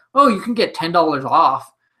they're like, oh, you can get $10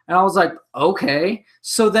 off. And I was like, okay.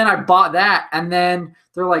 So then I bought that and then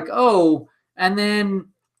they're like, oh, and then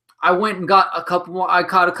I went and got a couple more. I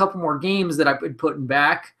caught a couple more games that I've been putting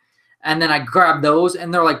back. And then I grabbed those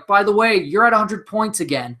and they're like, by the way, you're at 100 points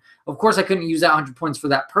again. Of course, I couldn't use that 100 points for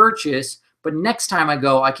that purchase, but next time I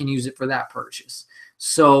go, I can use it for that purchase.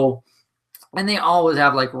 So, and they always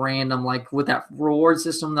have like random, like with that reward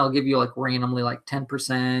system, they'll give you like randomly like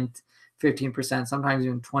 10%, 15%, sometimes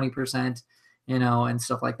even 20%, and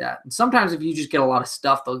stuff like that. And sometimes if you just get a lot of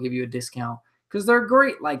stuff, they'll give you a discount because they're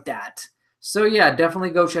great like that. So yeah, definitely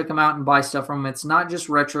go check them out and buy stuff from them. It's not just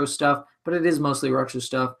retro stuff, but it is mostly retro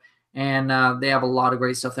stuff. And they have a lot of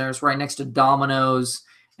great stuff there. It's right next to Domino's.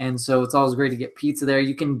 And so it's always great to get pizza there.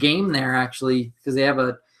 You can game there actually because they have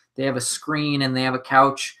a screen and they have a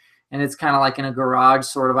couch. and it's kind of like in a garage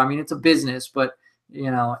sort of. I mean, it's a business, but you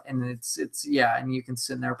know, and it's yeah, and you can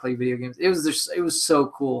sit in there and play video games. It was so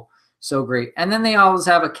cool, so great. And then they always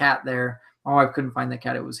have a cat there. My wife couldn't find the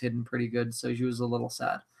cat; it was hidden pretty good, so she was a little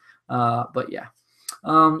sad. But yeah.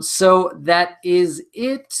 So that is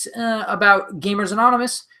it about Gamers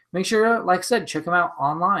Anonymous. Make sure, like I said, check them out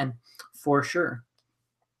online for sure.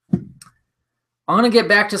 I'm going to get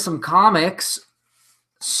back to some comics,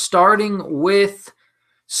 starting with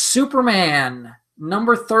Superman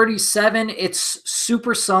number 37. It's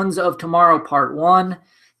Super Sons of Tomorrow Part 1.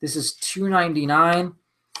 This is $2.99.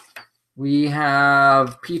 We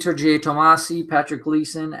have Peter J. Tomasi, Patrick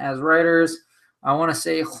Gleason as writers. I want to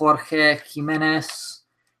say Jorge Jimenez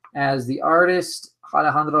as the artist,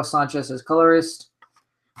 Alejandro Sanchez as colorist,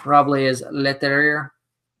 Roble as letterer.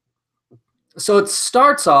 So it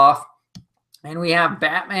starts off, and we have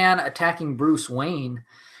Batman attacking Bruce Wayne.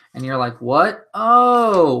 And you're like, what?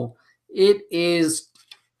 Oh, it is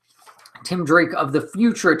Tim Drake of the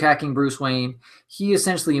future attacking Bruce Wayne. He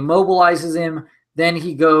essentially immobilizes him. Then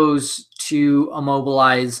he goes to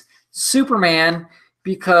immobilize Superman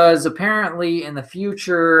because apparently in the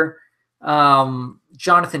future,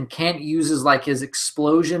 Jonathan Kent uses like his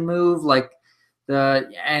explosion move,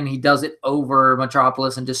 and he does it over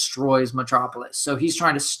Metropolis and destroys Metropolis. So he's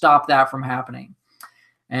trying to stop that from happening.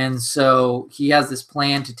 And so he has this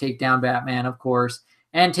plan to take down Batman, of course,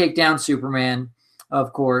 and take down Superman,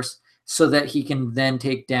 of course, so that he can then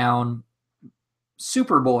take down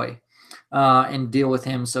Superboy and deal with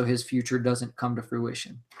him so his future doesn't come to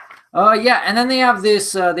fruition. Yeah, and then they have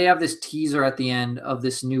this teaser at the end of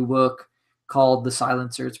this new book called The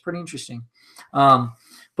Silencer. It's pretty interesting.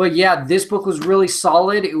 But yeah, this book was really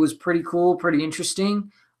solid. It was pretty cool, pretty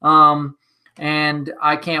interesting. And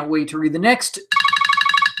I can't wait to read the next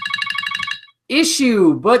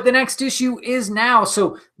issue. But the next issue is now.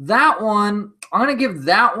 So that one, I'm going to give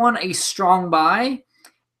that one a strong buy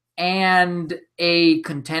and a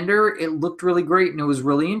contender. It looked really great and it was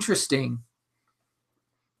really interesting.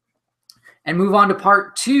 And move on to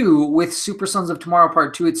part 2 with Super Sons of Tomorrow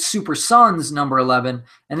Part 2. It's Super Sons number 11,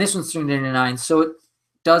 and this one's $3.99, so it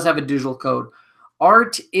does have a digital code.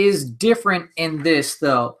 Art is different in this,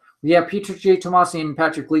 though. We have Peter J. Tomasi and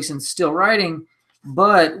Patrick Gleason still writing,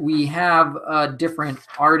 but we have different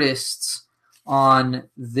artists on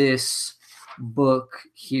this book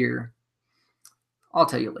here. I'll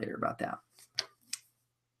tell you later about that.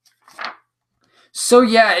 So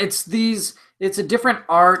yeah, it's a different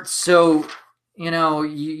art, so you know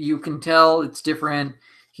you can tell it's different.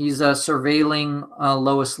 He's surveilling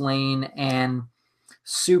Lois Lane and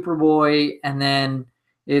Superboy, and then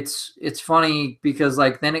it's funny because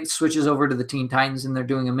like then it switches over to the Teen Titans and they're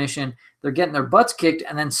doing a mission. They're getting their butts kicked,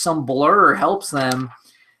 and then some blur helps them,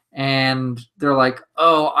 and they're like,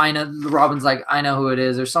 "Oh, I know." Robin's like, "I know who it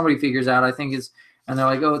is," or somebody figures out. I think it's, and they're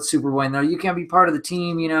like, "Oh, it's Superboy," and they're, "You can't be part of the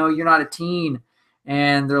team. You know, you're not a teen."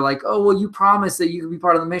 And they're like, "Oh, well, you promised that you could be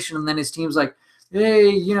part of the mission." And then his team's like, "Hey,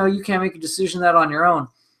 you know, you can't make a decision that on your own."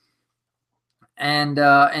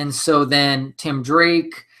 And so then Tim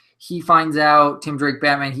Drake, he finds out, Tim Drake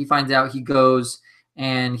Batman, he finds out, he goes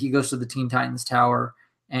to the Teen Titans Tower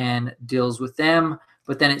and deals with them.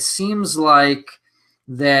 But then it seems like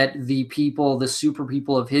that the people, the super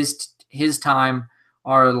people of his time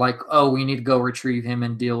are like, "Oh, we need to go retrieve him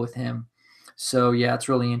and deal with him." So yeah, it's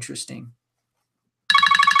really interesting.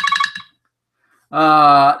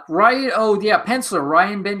 Penciler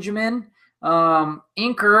Ryan Benjamin,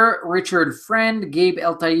 inker Richard Friend, Gabe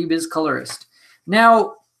El Taib is colorist.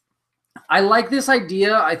 Now, I like this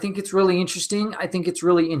idea. I think it's really interesting. I think it's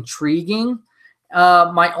really intriguing.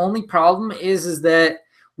 My only problem is that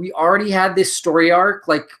we already had this story arc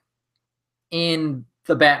like in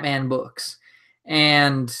the Batman books,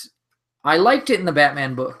 and I liked it in the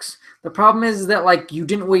Batman books. The problem is that like you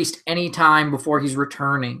didn't waste any time before he's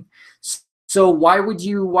returning. So why would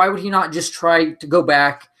he not just try to go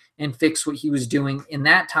back and fix what he was doing in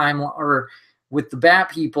that time or with the Bat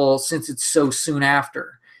people, since it's so soon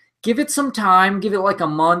after? Give it some time, give it like a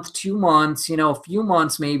month, 2 months, you know, a few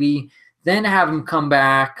months maybe, then have him come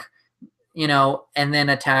back, you know, and then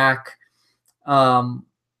attack Superboy.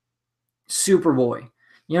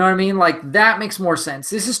 You know what I mean? Like that makes more sense.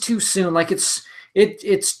 This is too soon. Like it's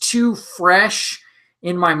too fresh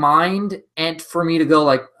in my mind, and for me to go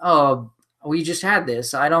like, "Oh, we just had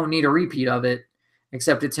this. I don't need a repeat of it,"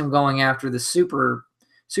 except it's him going after the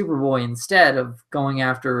Superboy instead of going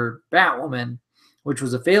after Batwoman, which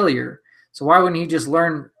was a failure. So why wouldn't he just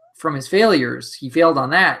learn from his failures? He failed on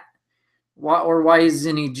that. Why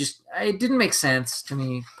isn't he just? It didn't make sense to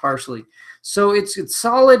me partially. So it's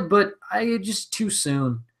solid, but just too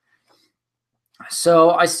soon.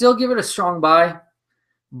 So I still give it a strong buy,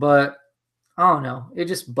 but I don't know. It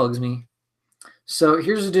just bugs me. So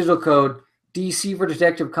here's the digital code. DC for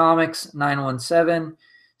Detective Comics 917,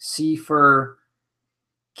 C for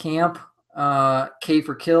Camp, K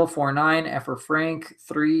for Kill 49, F for Frank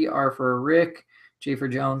 3, R for Rick, J for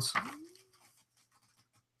Jones.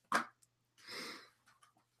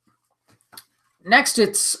 Next,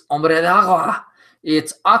 it's Hombre de Agua.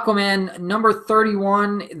 It's Aquaman number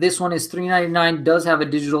 31. This one is $3.99. Does have a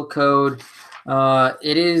digital code.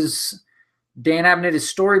 It is Dan Abnett's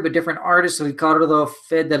story, but different artists. Ricardo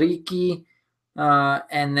Federici,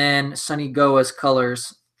 and then Sonny Goa's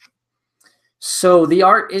colors. So the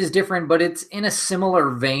art is different, but it's in a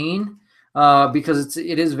similar vein because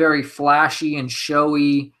it is very flashy and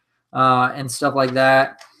showy and stuff like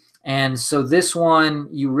that. And so this one,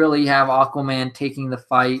 you really have Aquaman taking the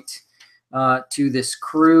fight to this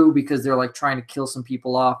crew because they're like trying to kill some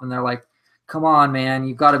people off, and they're like, "Come on, man,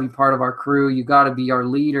 you got to be part of our crew. You got to be our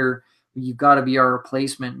leader. You got to be our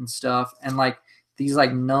replacement and stuff." And like these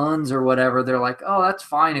like nuns or whatever, they're like, "Oh, that's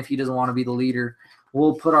fine if he doesn't want to be the leader.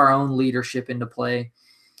 We'll put our own leadership into play."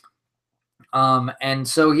 And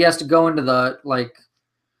so he has to go into the like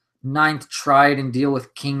ninth trident and deal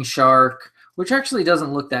with King Shark, which actually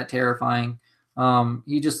doesn't look that terrifying.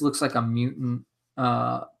 He just looks like a mutant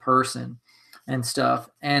person and stuff.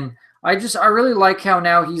 And I really like how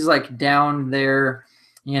now he's like down there,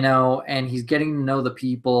 and he's getting to know the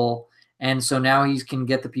people. And so now he can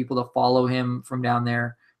get the people to follow him from down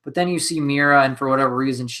there. But then you see Mira, and for whatever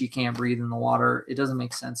reason, she can't breathe in the water. It doesn't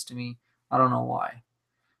make sense to me. I don't know why.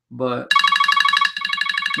 But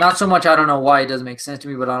not so much I don't know why it doesn't make sense to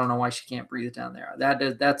me, but I don't know why she can't breathe down there. That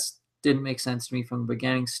didn't make sense to me from the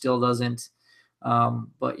beginning. Still doesn't.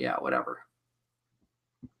 But yeah, whatever.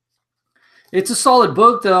 It's a solid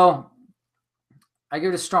book, though. I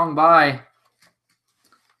give it a strong buy.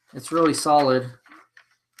 It's really solid.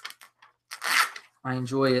 I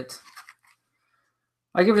enjoy it.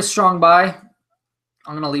 I give it a strong buy.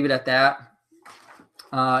 I'm going to leave it at that.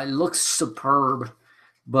 It looks superb,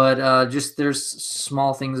 but just there's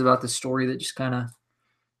small things about the story that just kind of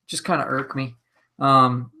irk me.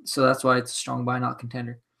 So that's why it's a strong buy, not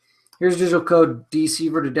contender. Here's digital code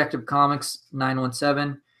DC for Detective Comics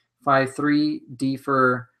 91753, D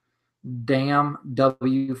for Dam,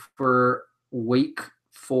 W for Wake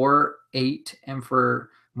 48, M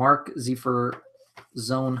for Mark, Z for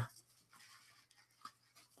Zone.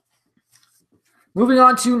 Moving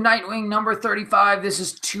on to Nightwing number 35. This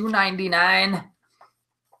is $2.99.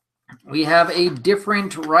 We have a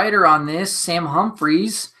different writer on this, Sam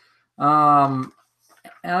Humphries. And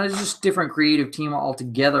it's just a different creative team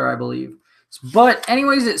altogether, I believe. But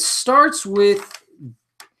anyways, it starts with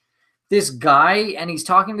this guy, and he's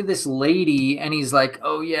talking to this lady, and he's like,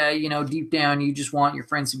 "Oh yeah, deep down, you just want your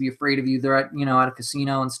friends to be afraid of you. They're at a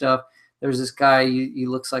casino and stuff. There's this guy, he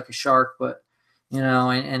looks like a shark, but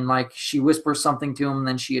and like she whispers something to him, and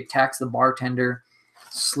then she attacks the bartender,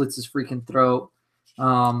 slits his freaking throat.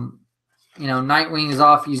 Nightwing is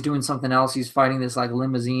off. He's doing something else. He's fighting this like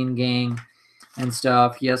limousine gang and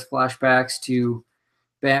stuff. He has flashbacks to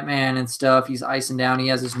Batman and stuff. He's icing down. He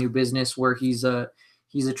has this new business where he's a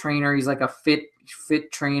trainer. He's like a fit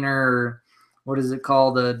trainer, or what is it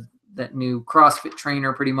called? That new CrossFit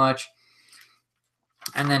trainer, pretty much.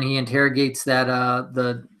 And then he interrogates that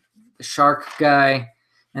the shark guy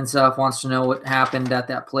and stuff. Wants to know what happened at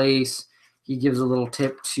that place. He gives a little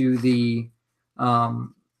tip to the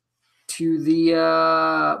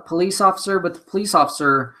police officer, but the police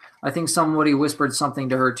officer, I think somebody whispered something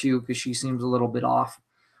to her too, because she seems a little bit off.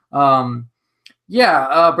 Bernard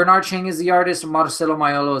Chang is the artist, and Marcelo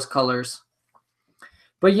Maiolo is colors.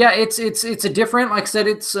 But yeah, it's a different, like I said,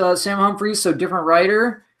 it's Sam Humphries, so different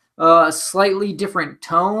writer, slightly different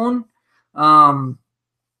tone. I'm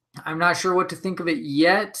not sure what to think of it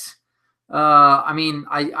yet. I mean,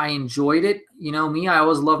 I enjoyed it. Me, I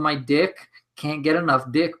always love my Dick. Can't get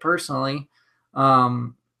enough Dick personally.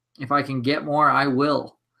 If I can get more, I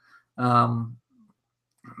will. Yeah,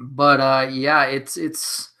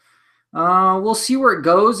 it's we'll see where it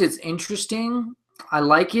goes. It's interesting. I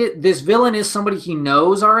like it. This villain is somebody he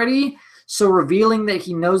knows already. So revealing that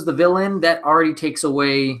he knows the villain, that already takes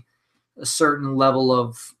away a certain level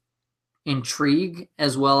of intrigue,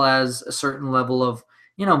 as well as a certain level of,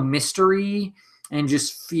 mystery and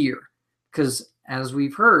just fear. Because as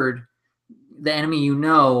we've heard, the enemy you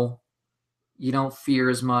don't fear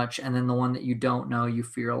as much, and then the one that you don't know, you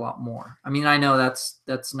fear a lot more. I mean, I know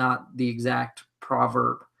that's not the exact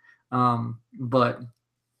proverb, but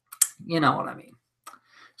you know what I mean.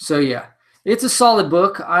 So yeah, it's a solid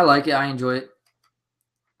book. I like it. I enjoy it.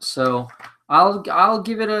 So I'll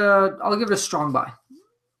give it a strong buy.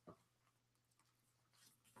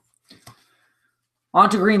 On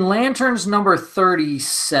to Green Lanterns number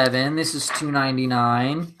 37. This is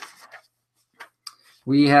 $2.99.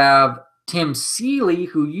 We have Tim Seeley,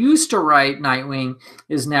 who used to write Nightwing,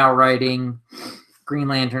 is now writing Green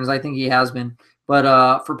Lanterns. I think he has been.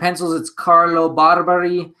 But for pencils, it's Carlo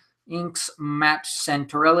Barbari, inks Matt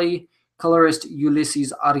Santorelli, colorist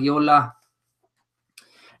Ulysses Ariola.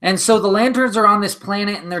 And so the Lanterns are on this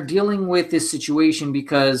planet, and they're dealing with this situation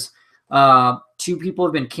because 2 people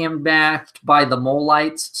have been kidnapped by the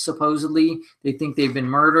Molites, supposedly. They think they've been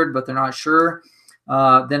murdered, but they're not sure.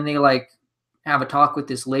 Then they have a talk with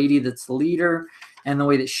this lady that's the leader, and the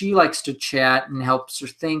way that she likes to chat and helps her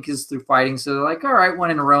think is through fighting. So they're like, all right, when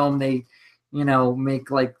in Rome, they, make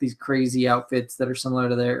these crazy outfits that are similar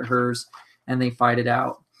to hers, and they fight it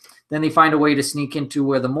out. Then they find a way to sneak into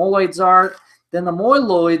where the Moloids are. Then the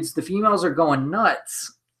Moloids, the females are going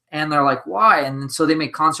nuts, and they're like, why? And so they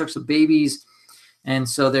make constructs of babies, and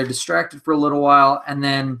so they're distracted for a little while, and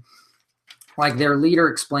then their leader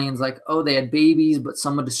explains oh, they had babies, but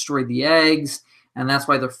someone destroyed the eggs, and that's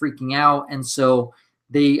why they're freaking out. And so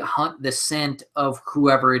they hunt the scent of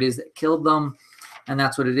whoever it is that killed them, and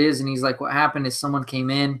that's what it is. And he's like, what happened is someone came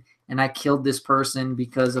in, and I killed this person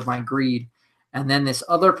because of my greed. And then this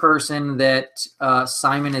other person that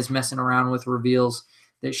Simon is messing around with reveals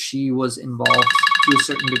that she was involved to a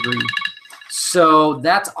certain degree. So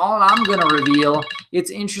that's all I'm going to reveal.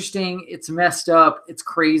 It's interesting. It's messed up. It's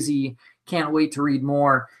crazy. Can't wait to read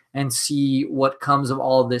more and see what comes of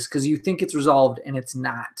all of this, because you think it's resolved and it's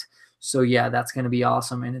not. So yeah, that's going to be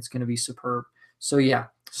awesome, and it's going to be superb. So yeah,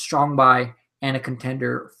 strong buy and a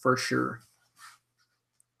contender for sure.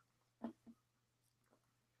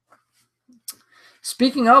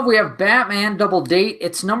 Speaking of, we have Batman Double Date.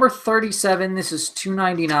 It's number 37. This is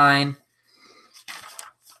 $2.99.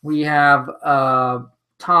 We have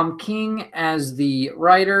Tom King as the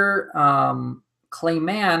writer, Clay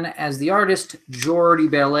Mann as the artist, Jordi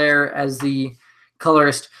Belair as the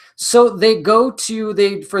colorist. So they go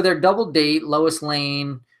for their double date, Lois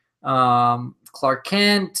Lane, Clark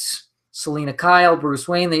Kent, Selena Kyle, Bruce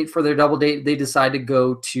Wayne. For their double date, they decide to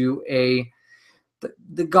go to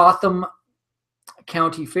the Gotham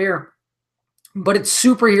County Fair, but it's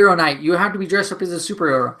superhero night. You have to be dressed up as a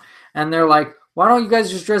superhero, and they're like, why don't you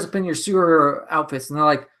guys just dress up in your superhero outfits? And they're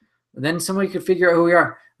like, then somebody could figure out who we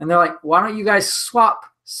are. And they're like, why don't you guys swap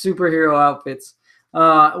superhero outfits?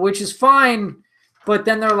 Which is fine, but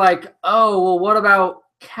then they're like, oh, well, what about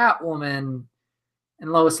Catwoman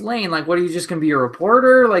and Lois Lane? What are you just gonna be a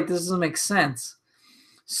reporter? This doesn't make sense.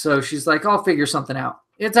 So she's like, I'll figure something out.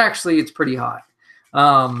 It's pretty hot.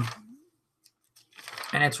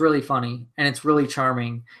 And it's really funny, and it's really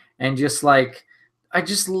charming, and I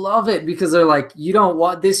just love it because they're like, you don't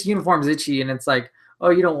want this uniform's itchy, and it's like, oh,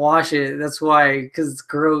 you don't wash it, that's why, because it's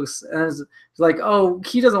gross. And it's like, oh,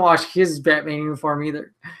 he doesn't wash his Batman uniform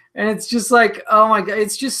either, and it's just like, oh my god,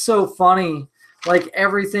 it's just so funny,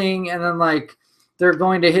 everything. And then they're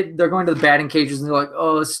going to the batting cages, and they're like,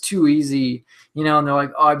 oh, it's too easy. And they're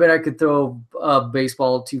like, oh, I bet I could throw a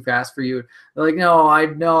baseball too fast for you. They're like, no,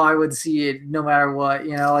 I would see it no matter what.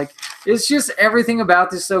 It's just everything about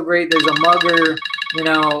this so great. There's a mugger.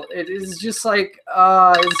 It is just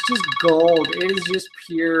it's just gold. It is just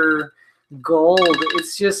pure gold.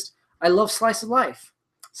 It's just, I love slice of life.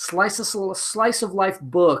 Slice of life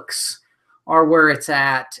books are where it's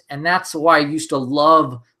at, and that's why I used to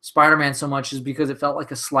love Spider-Man so much, is because it felt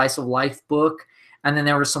like a slice of life book. And then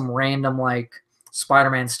there was some random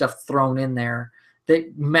Spider-Man stuff thrown in there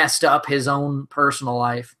that messed up his own personal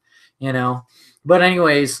life, But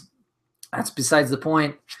anyways, that's besides the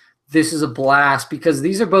point. This is a blast because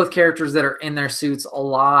these are both characters that are in their suits a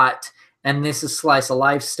lot, and this is slice of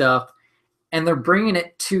life stuff, and they're bringing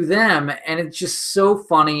it to them, and it's just so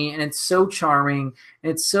funny, and it's so charming,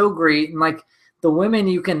 and it's so great. And the women,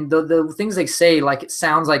 the things they say, it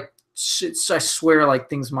sounds like, I swear,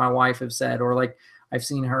 things my wife have said, or I've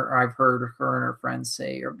seen her, or I've heard her and her friends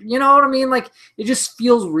say, or you know what I mean? It just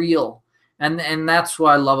feels real, and that's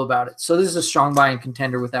what I love about it. So this is a strong buy and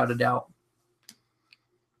contender without a doubt.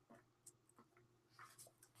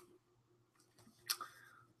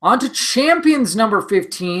 On to Champions number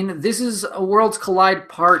 15. This is a Worlds Collide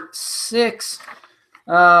Part 6.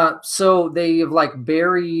 So they have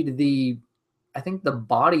buried the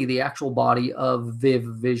actual body of Viv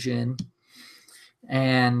Vision,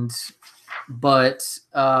 but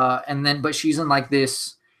she's in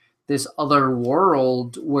this this other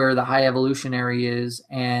world where the High Evolutionary is,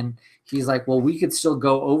 and he's like, well, we could still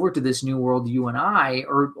go over to this new world, you and I,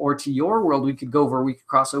 or to your world. We could go over, we could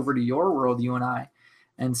cross over to your world, you and I,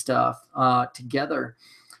 and stuff together.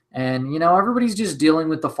 And, everybody's just dealing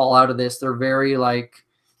with the fallout of this. They're very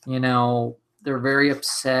they're very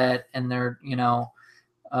upset, and they're,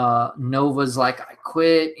 Nova's like, I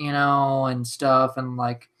quit, and stuff. And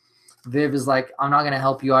like, Viv is like, I'm not going to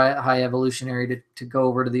help you, High Evolutionary, to go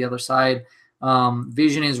over to the other side.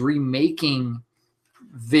 Vision is remaking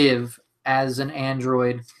Viv as an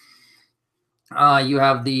android. You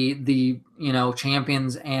have the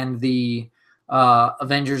champions and the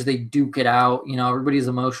Avengers. They duke it out. Everybody's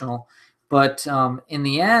emotional. But in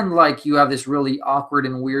the end, like, you have this really awkward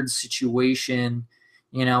and weird situation,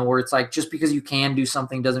 where it's like, just because you can do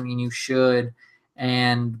something doesn't mean you should.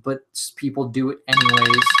 But people do it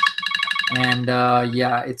anyways. And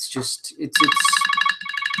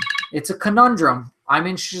it's a conundrum. I'm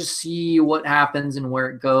interested to see what happens and where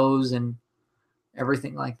it goes and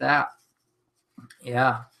everything like that.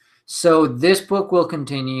 Yeah. So this book will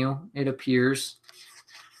continue, it appears.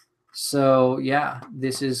 So yeah,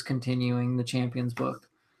 this is continuing the Champions book.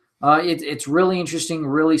 It's really interesting,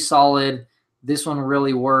 really solid. This one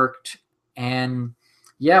really worked. And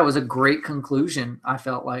yeah, it was a great conclusion, I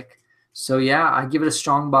felt like. So yeah, I give it a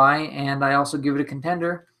strong buy, and I also give it a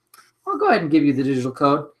contender. I'll go ahead and give you the digital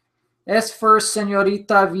code. S for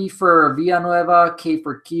Senorita, V for Villanueva, K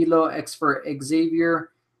for Kilo, X for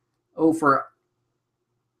Xavier, O for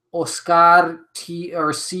Oscar, T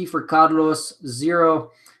or C for Carlos,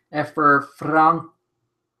 0, F for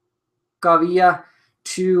Francavilla,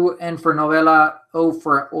 2, N for Novela, O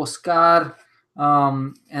for Oscar,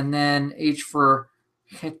 and then H for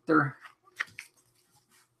Hector.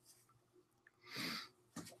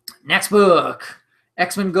 Next book,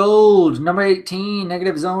 X-Men Gold, number 18,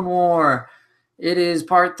 Negative Zone War. It is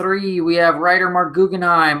part 3. We have writer Mark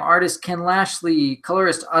Guggenheim, artist Ken Lashley,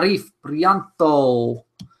 colorist Arif Prianto.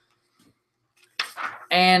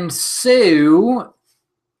 And so,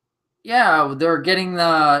 yeah, they're getting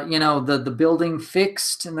the building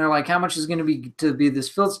fixed, and they're like, how much is going to be this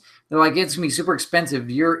filled? They're like, it's going to be super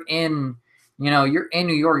expensive. You're in New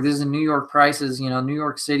York. This is New York prices, New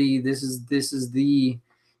York City. This is the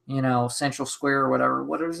Central Square or whatever.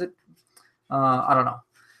 What is it? I don't know.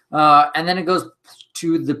 And then it goes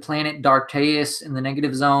to the planet Darteus in the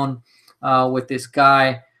negative zone with this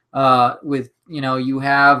guy. You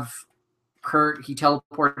have Kurt. He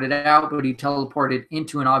teleported out, but he teleported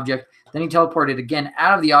into an object. Then he teleported again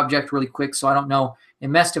out of the object really quick. So I don't know. It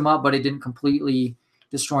messed him up, but it didn't completely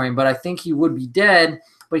destroy him. But I think he would be dead,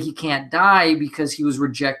 but he can't die because he was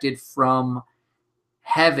rejected from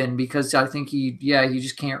heaven, because I think he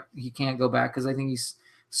can't go back, because I think he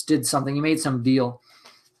did something. He made some deal.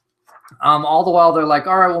 All the while they're like,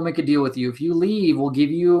 all right, we'll make a deal with you. If you leave, we'll give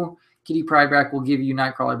you Kitty Pryde back. We'll give you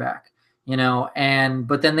Nightcrawler back,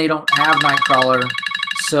 but then they don't have Nightcrawler.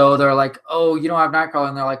 So they're like, oh, you don't have Nightcrawler.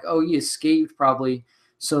 And they're like, oh, he escaped probably.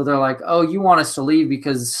 So they're like, oh, you want us to leave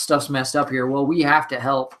because stuff's messed up here. Well, we have to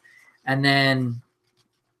help. And then,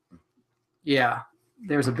 yeah,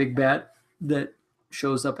 there's a big bet that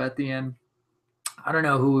shows up at the end. I don't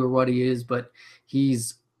know who or what he is, but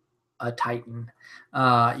he's a Titan.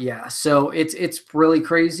 So it's really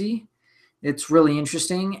crazy. It's really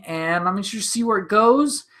interesting, and I'm interested to see where it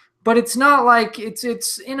goes. But it's not like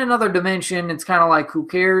it's in another dimension. It's kind of like, who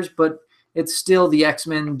cares? But it's still the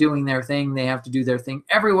X-Men doing their thing. They have to do their thing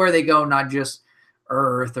everywhere they go, not just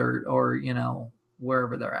Earth or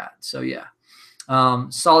wherever they're at. So yeah,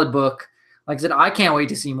 solid book. Like I said, I can't wait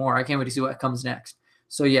to see more. I can't wait to see what comes next.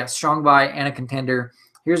 So yeah, strong buy and a contender.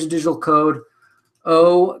 Here's a digital code.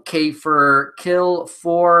 O, K for Kill,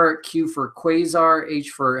 4, Q for Quasar,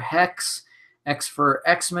 H for Hex, X for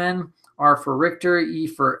X-Men, R for Richter, E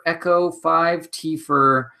for Echo, 5, T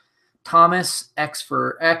for Thomas, X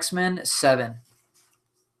for X-Men, 7.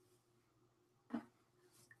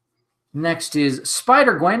 Next is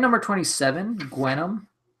Spider-Gwen, number 27, Gwenom.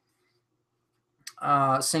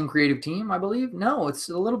 Same creative team, I believe. No, it's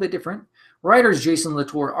a little bit different. Writers, Jason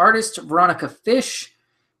Latour. Artist, Veronica Fish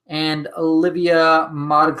and Olivia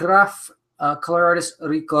Margraf. Color artist,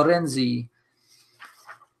 Rico Renzi.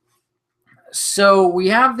 So we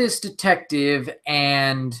have this detective,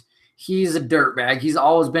 and he's a dirtbag. He's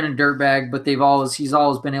always been a dirtbag, but he's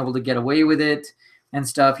always been able to get away with it and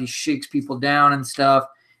stuff. He shakes people down and stuff,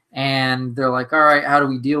 and they're like, all right, how do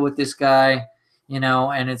we deal with this guy?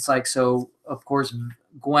 And it's like, so of course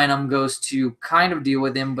Gwenom goes to kind of deal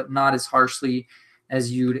with him, but not as harshly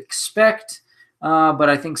as you'd expect. But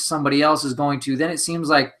I think somebody else is going to. Then it seems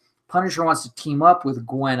like Punisher wants to team up with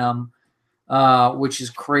Gwenom, which is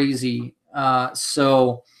crazy.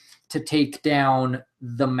 So to take down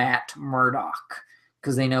the Matt Murdock,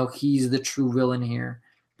 because they know he's the true villain here.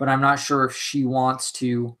 But I'm not sure if she wants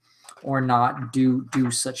to or not do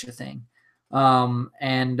such a thing. Yeah,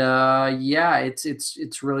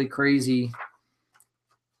 it's really crazy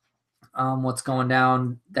what's going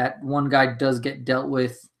down. That one guy does get dealt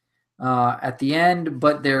with at the end,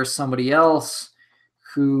 but there's somebody else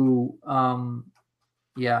who,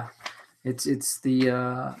 yeah, it's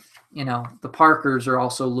the the Parkers are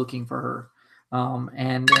also looking for her,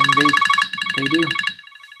 and they do.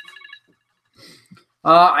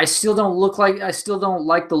 I still don't like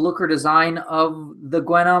the look or design of the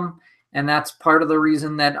Gwenom, and that's part of the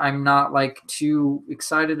reason that I'm not like too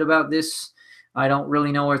excited about this. I don't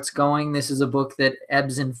really know where it's going. This is a book that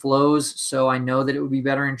ebbs and flows, so I know that it would be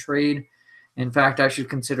better in trade. In fact, I should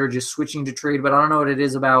consider just switching to trade, but I don't know what it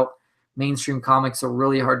is about mainstream comics are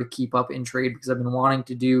really hard to keep up in trade because I've been wanting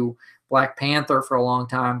to do Black Panther for a long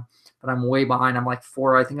time, but I'm way behind. I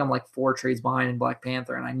think I'm like 4 trades behind in Black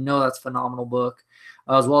Panther, and I know that's a phenomenal book.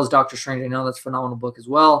 As well as Doctor Strange, I know that's a phenomenal book as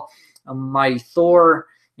well. Mighty Thor,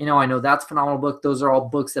 I know that's a phenomenal book. Those are all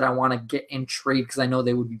books that I want to get in trade because I know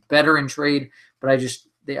they would be better in trade, but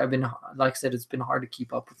I've been, like I said, it's been hard to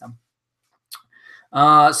keep up with them.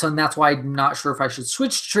 So that's why I'm not sure if I should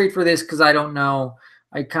switch to trade for this because I don't know.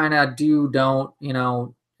 I kind of don't,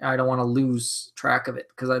 I don't want to lose track of it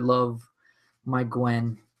because I love my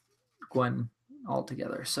Gwen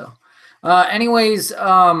altogether. So anyways,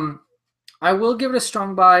 I will give it a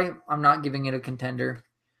strong buy. I'm not giving it a contender.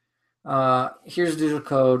 Here's the digital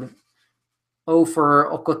code. O for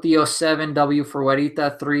Ocotillo 7, W for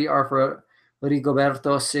Huerita 3, R for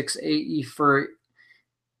Rigoberto 6, A for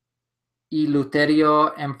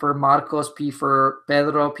Iluterio, M for Marcos, P for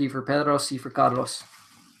Pedro, C for Carlos.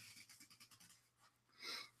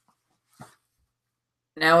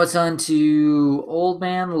 Now it's on to Old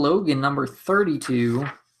Man Logan, number 32.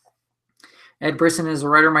 Ed Brisson is the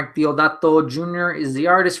writer. Mike Deodato Jr. is the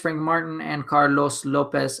artist. Frank Martin and Carlos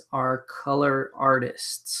Lopez are color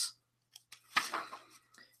artists.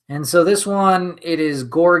 And so this one, it is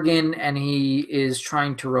Gorgon, and he is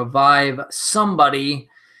trying to revive somebody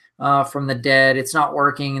from the dead. It's not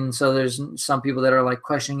working, and so there's some people that are like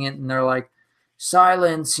questioning it, and they're like,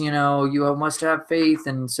 silence, you must have faith.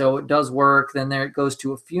 And so it does work. Then there it goes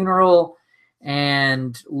to a funeral,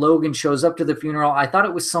 and Logan shows up to the funeral. I thought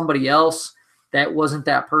it was somebody else. That wasn't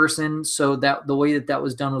that person, so that the way that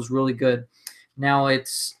was done was really good. Now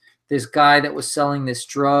it's this guy that was selling this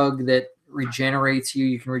drug that regenerates you.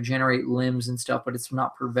 You can regenerate limbs and stuff, but it's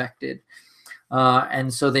not perfected.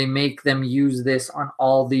 And so they make them use this on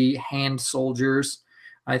all the hand soldiers,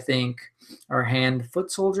 I think, or foot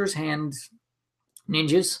soldiers, hand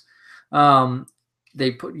ninjas.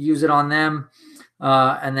 They use it on them.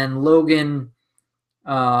 And then Logan,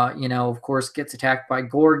 of course, gets attacked by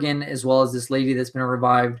Gorgon as well as this lady that's been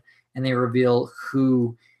revived, and they reveal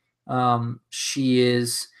who she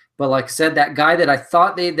is. But like I said, that guy that I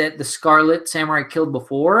thought that the Scarlet Samurai killed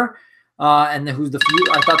before, and I thought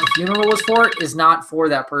the funeral was for, is not for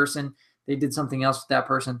that person. They did something else with that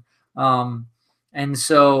person. And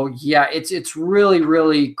so, yeah, it's really,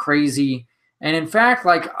 really crazy. And in fact,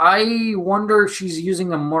 like, I wonder if she's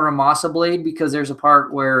using a Muramasa blade because there's a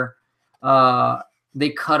part where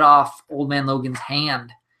they cut off Old Man Logan's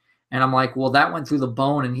hand. And I'm like, well, that went through the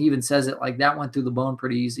bone. And he even says it like that went through the bone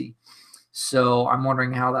pretty easy. So I'm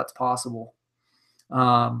wondering how that's possible.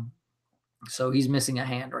 So he's missing a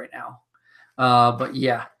hand right now. But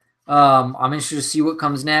yeah, I'm interested to see what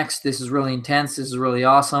comes next. This is really intense. This is really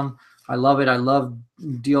awesome. I love it. I love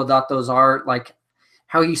Deodato's art, like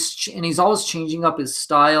how he's always changing up his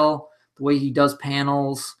style, the way he does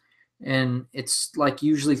panels. And it's like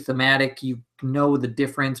usually thematic. You know the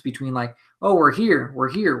difference between like, oh, we're here.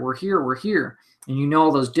 And you know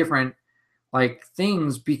all those different like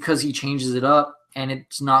things because he changes it up, and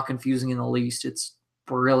it's not confusing in the least. It's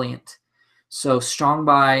brilliant. So strong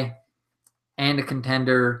buy and a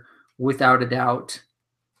contender without a doubt.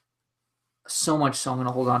 So much so I'm going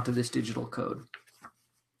to hold on to this digital code.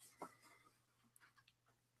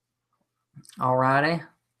 All righty.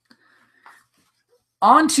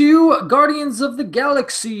 On to Guardians of the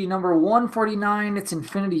Galaxy, number 149. It's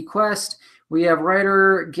Infinity Quest. We have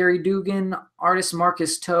writer Gary Dugan, artist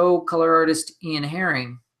Marcus Toe, color artist Ian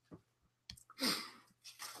Herring.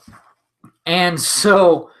 And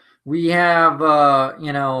so we have,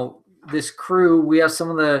 this crew. We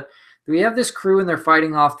have this crew, and they're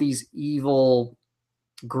fighting off these evil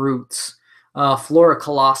Groots. Flora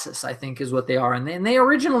Colossus, I think, is what they are. And they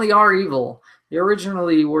originally are evil. They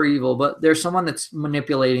originally were evil, but there's someone that's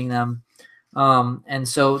manipulating them. And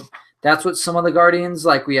so that's what some of the Guardians,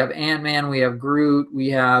 like we have Ant-Man, we have Groot, we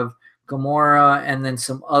have Gamora, and then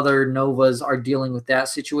some other Novas are dealing with that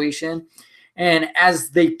situation. And as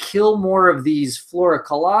they kill more of these Flora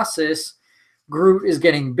Colossus, Groot is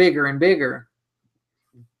getting bigger and bigger.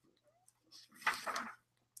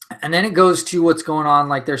 And then it goes to what's going on.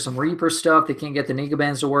 Like there's some Reaper stuff. They can't get the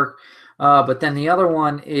Negabands to work. But then the other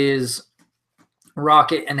one is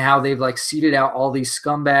Rocket and how they've like seeded out all these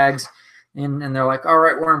scumbags. And they're like, all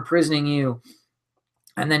right, we're imprisoning you.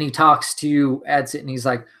 And then he talks to Adsit and he's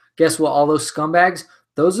like, guess what? All those scumbags,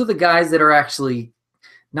 those are the guys that are actually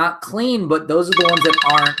not clean, but those are the ones that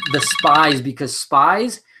aren't the spies, because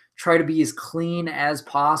spies try to be as clean as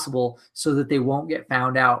possible so that they won't get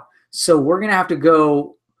found out. So we're going to have to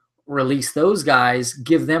go release those guys,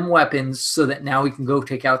 give them weapons so that now we can go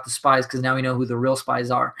take out the spies, because now we know who the real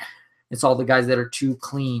spies are. It's all the guys that are too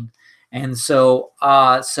clean. And so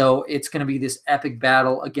so it's going to be this epic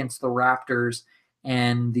battle against the Raptors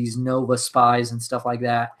and these Nova spies and stuff like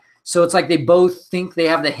that. So it's like they both think they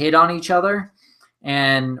have the hit on each other.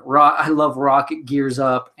 And I love Rocket gears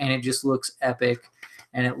up, and it just looks epic,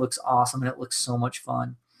 and it looks awesome, and it looks so much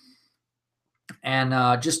fun.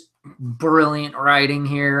 And just brilliant writing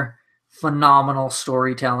here. Phenomenal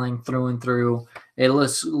storytelling through and through. It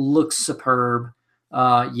looks superb.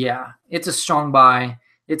 Yeah, it's a strong buy.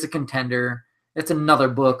 It's a contender. It's another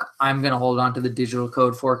book I'm going to hold on to the digital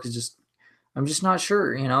code for, because I'm just not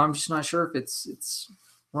sure. You know, I'm just not sure if it's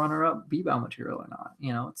runner-up B-Bow material or not.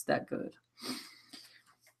 You know, it's that good.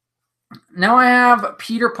 Now I have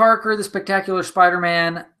Peter Parker, the Spectacular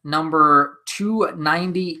Spider-Man, number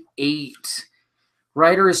 298.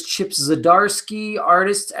 Writer is Chip Zdarsky.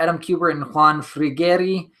 Artists Adam Kubert and Juan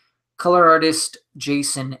Frigeri. Color artist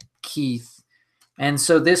Jason Keith. And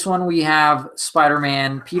so this one we have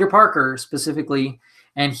Spider-Man, Peter Parker specifically,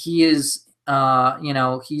 and he is, you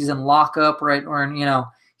know, he's in lockup, right? Or, you know,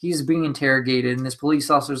 he's being interrogated, and this police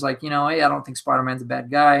officer's like, you know, hey, I don't think Spider-Man's a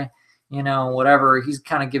bad guy, you know, whatever. He's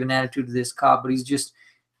kind of giving attitude to this cop, but he's just,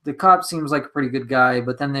 the cop seems like a pretty good guy.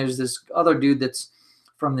 But then there's this other dude that's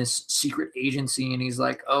from this secret agency, and he's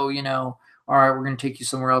like, oh, you know, all right, we're going to take you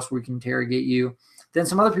somewhere else where we can interrogate you. Then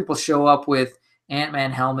some other people show up with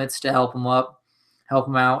Ant-Man helmets to help him out,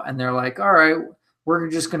 and they're like, all right, we're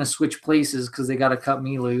just going to switch places because they got to cut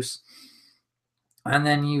me loose. And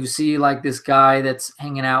then you see like this guy that's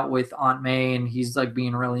hanging out with Aunt May, and he's like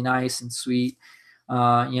being really nice and sweet,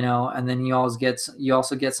 you know. And then you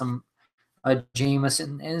also get some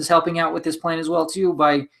Jameson is helping out with this plan as well too,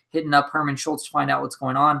 by hitting up Herman Schultz to find out what's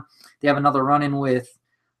going on. They have another run-in with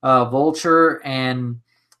Vulture, and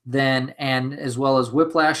as well as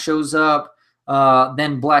Whiplash shows up.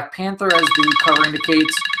 Then Black Panther, as the cover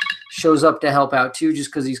indicates, shows up to help out too,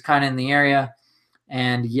 just because he's kind of in the area.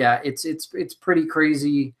 And yeah, it's pretty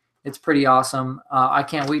crazy. It's pretty awesome. I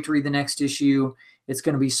can't wait to read the next issue. It's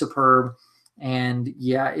going to be superb. And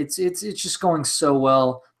yeah, it's just going so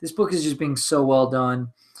well. This book is just being so well done.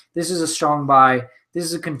 This is a strong buy. This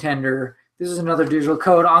is a contender. This is another digital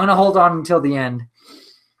code. I'm going to hold on until the end.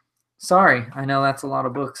 Sorry, I know that's a lot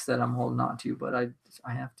of books that I'm holding on to, but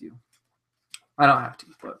I have to. I don't have to,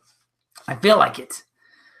 but I feel like it.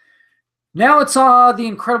 Now it's The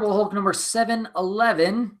Incredible Hulk number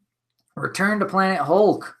 711, Return to Planet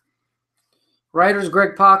Hulk. Writers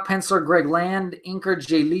Greg Pak, penciler Greg Land, inker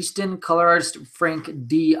Jay Leaston, color artist Frank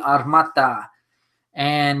D. Armata.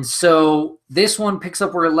 And so this one picks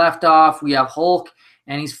up where it left off. We have Hulk,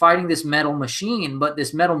 and he's fighting this metal machine, but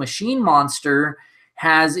this metal machine monster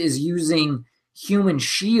is using human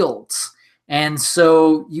shields. And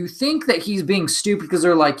so you think that he's being stupid because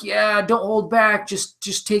they're like, yeah, don't hold back,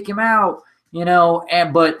 just take him out, you know.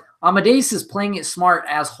 But Amadeus is playing it smart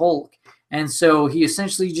as Hulk. And so he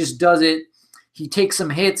essentially just does it. He takes some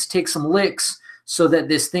hits, takes some licks, so that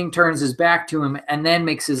this thing turns his back to him and then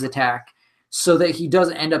makes his attack, so that he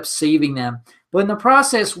doesn't end up saving them. But in the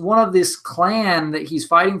process, one of this clan that he's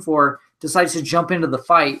fighting for decides to jump into the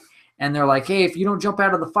fight. And they're like, hey, if you don't jump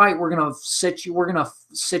out of the fight, we're gonna set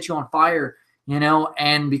you on fire, you know.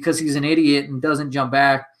 And because he's an idiot and doesn't jump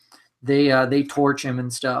back, they torch him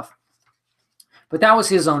and stuff. But that was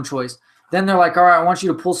his own choice. Then they're like, all right, I want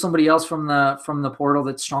you to pull somebody else from the portal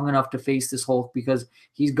that's strong enough to face this Hulk, because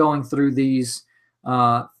he's going through these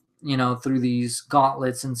through these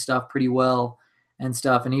gauntlets and stuff pretty well and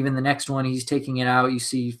stuff. And even the next one, he's taking it out. You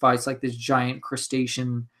see he fights like this giant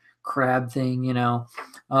crustacean crab thing, you know.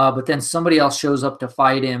 But then somebody else shows up to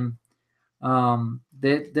fight him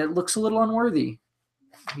that looks a little unworthy.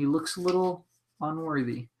 He looks a little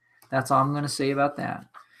unworthy. That's all I'm going to say about that.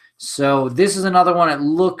 So this is another one that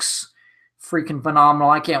looks freaking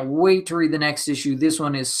phenomenal. I can't wait to read the next issue. This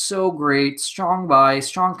one is so great. Strong buy,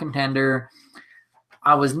 strong contender.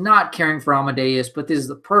 I was not caring for Amadeus, but this is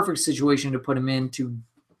the perfect situation to put him in to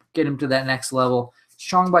get him to that next level.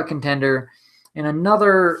 Strong buy contender. And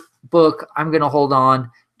another book I'm going to hold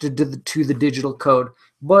on to the digital code.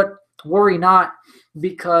 But worry not,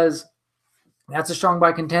 because that's a strong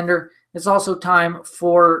buy contender. It's also time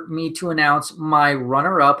for me to announce my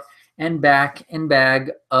runner-up and back and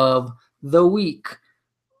bag of the week.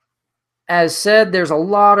 As said, there's a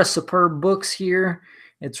lot of superb books here.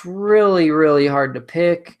 It's really, really hard to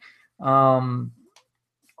pick. You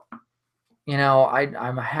know,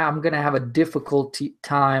 I'm going to have a difficult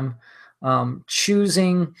time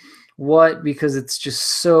choosing what, because it's just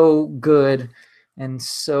so good. And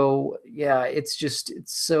so, yeah, it's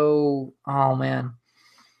so, oh man.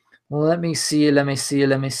 Well, let me see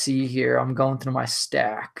here. I'm going through my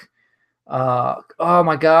stack. Oh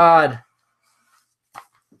my God.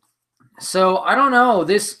 So I don't know.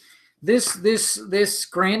 This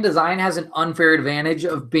Grand Design has an unfair advantage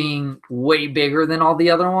of being way bigger than all the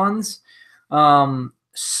other ones.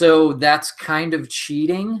 So that's kind of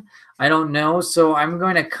cheating. I don't know. So I'm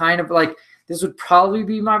going to kind of like, this would probably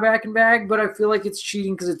be my back and bag, but I feel like it's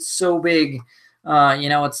cheating because it's so big. You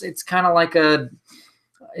know, it's kind of like an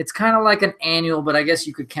annual, but I guess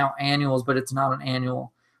you could count annuals, but it's not an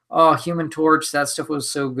annual. Oh, Human Torch, that stuff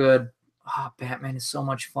was so good. Oh, Batman is so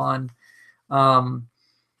much fun. And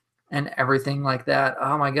everything like that.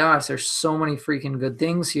 Oh my gosh, there's so many freaking good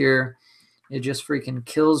things here. It just freaking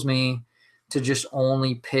kills me to just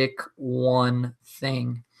only pick one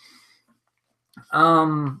thing.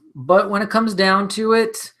 But when it comes down to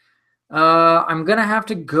it, I'm gonna have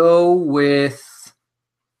to go with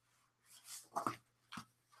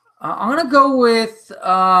I'm gonna go with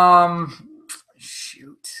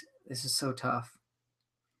shoot, this is so tough.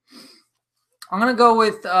 I'm gonna go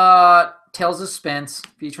with Tales of Suspense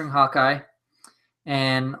featuring Hawkeye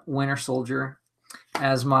and Winter Soldier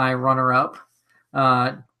as my runner-up,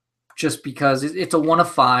 just because it's a 1 of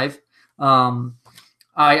 5.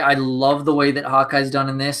 I love the way that Hawkeye's done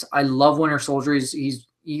in this. I love Winter Soldier. He's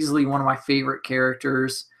easily one of my favorite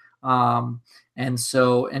characters. And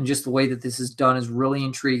just the way that this is done is really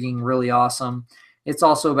intriguing, really awesome. It's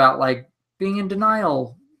also about like being in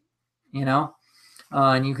denial, you know,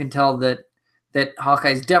 and you can tell that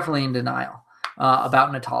Hawkeye is definitely in denial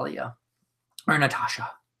about Natalia or Natasha,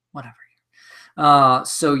 whatever.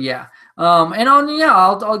 So yeah, and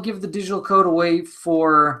I'll give the digital code away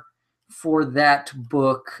for that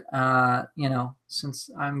book. You know, since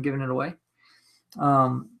I'm giving it away.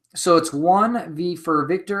 So it's 1, V for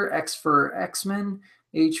Victor, X for X-Men,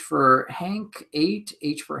 H for Hank, 8,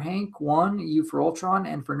 H for Hank, 1, U for Ultron,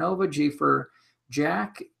 N for Nova, J for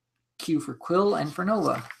Jack, Q for Quill, N for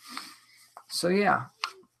Nova. So yeah.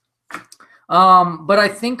 But I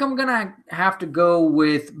think I'm gonna have to go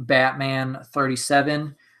with Batman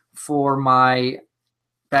 37 for my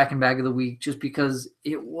back and bag of the week, just because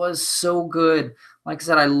it was so good. Like I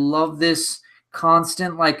said, I love this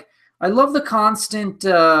constant, I love the constant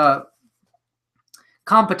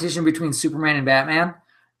competition between Superman and Batman,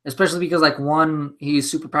 especially because like one, he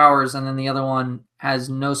has superpowers, and then the other one has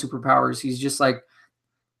no superpowers. He's just like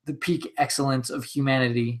the peak excellence of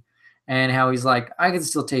humanity, and how he's like, I can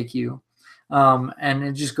still take you. And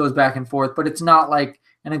it just goes back and forth, but it's not like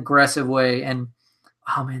an aggressive way. And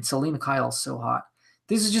oh man, Selena Kyle's so hot.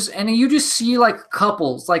 This is just, and you just see like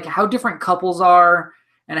couples, like how different couples are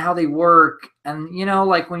and how they work. And you know,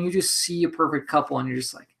 like when you just see a perfect couple and you're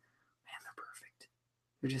just like, man, they're perfect.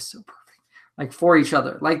 They're just so perfect. Like for each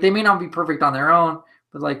other. Like they may not be perfect on their own,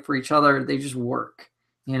 but like for each other, they just work,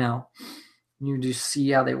 you know. You just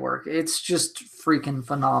see how they work. It's just freaking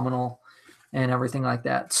phenomenal and everything like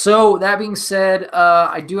that. So that being said,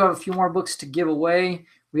 I do have a few more books to give away.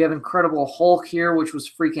 We have Incredible Hulk here, which was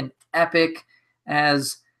freaking epic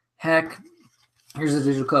as heck. Here's the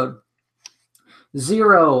digital code.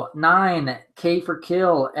 0, 9, K for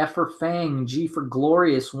Kill, F for Fang, G for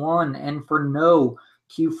Glorious, 1, N for No,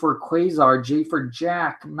 Q for Quasar, J for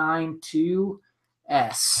Jack, 9, 2,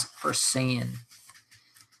 S for Saiyan.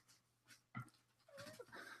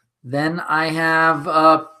 Then I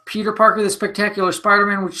have Peter Parker, the Spectacular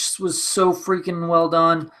Spider-Man, which was so freaking well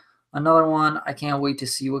done. Another one. I can't wait to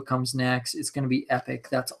see what comes next. It's going to be epic.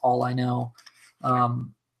 That's all I know.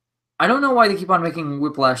 I don't know why they keep on making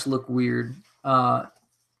Whiplash look weird. They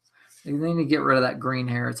need to get rid of that green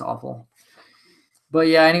hair. It's awful. But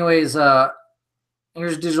yeah, anyways,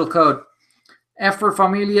 here's digital code. F for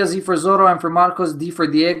Familia, Z for Zorro, M for Marcos, D for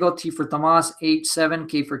Diego, T for Tomas, H, 7,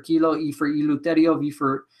 K for Kilo, E for Eleuterio, V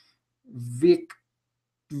for Victor,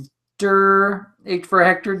 H for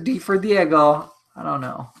Hector, D for Diego. I don't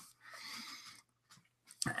know.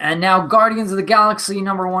 And now Guardians of the Galaxy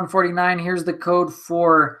number 149. Here's the code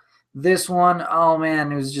for this one. Oh,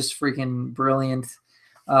 man, it was just freaking brilliant.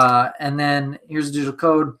 And then here's the digital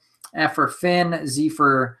code. F for Finn, Z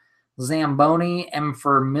for Zamboni, M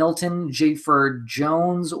for Milton, J for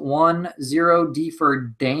Jones, 10, D for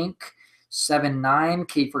Dank, 79,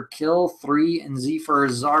 K for Kill, 3, and Z for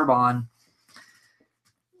Zarbon.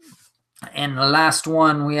 And the last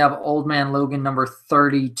one, we have Old Man Logan number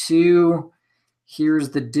 32. Here's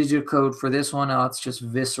the digital code for this one. Oh, it's just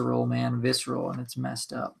visceral, man. Visceral, and it's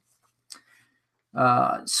messed up.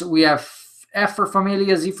 So we have F for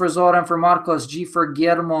Familia, Z for Zora, M for Marcos, G for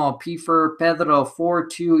Guillermo, P for Pedro, 4,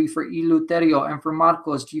 2, E for Eleuterio, M for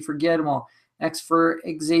Marcos, G for Guillermo, X for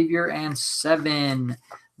Xavier, and 7.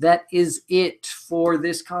 That is it for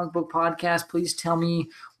this comic book podcast. Please tell me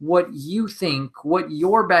what you think, what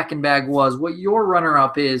your back and bag was, what your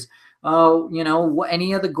runner-up is.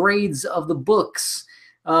 Any of the grades of the books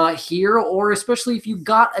here, or especially if you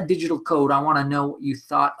got a digital code, I want to know what you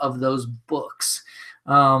thought of those books.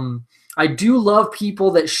 I do love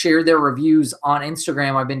people that share their reviews on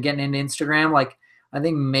Instagram. I've been getting into Instagram. Like, I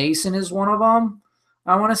think Mason is one of them,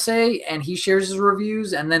 I want to say, and he shares his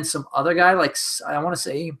reviews. And then some other guy, like, I want to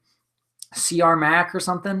say CR Mac or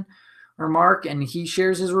something, or Mark, and he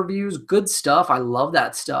shares his reviews. Good stuff. I love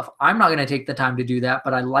that stuff. I'm not going to take the time to do that,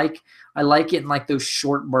 but I like it in like those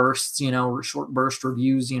short bursts, short burst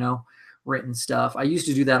reviews, written stuff. I used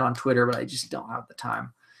to do that on Twitter, but I just don't have the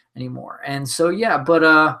time anymore. And so, yeah,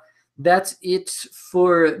 but that's it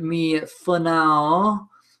for me for now.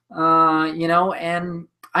 And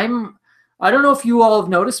I don't know if you all have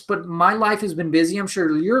noticed, but my life has been busy. I'm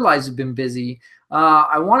sure your lives have been busy.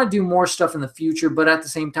 I want to do more stuff in the future, but at the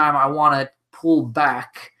same time, I want to pull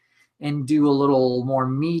back and do a little more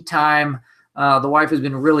me time. The wife has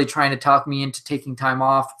been really trying to talk me into taking time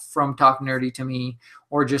off from Talk Nerdy to Me,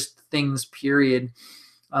 or just things, period.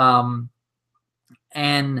 And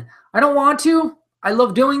I don't want to. I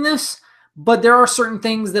love doing this, but there are certain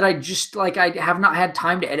things that I just, like, I have not had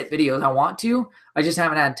time to edit videos. I want to. I just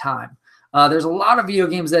haven't had time. There's a lot of video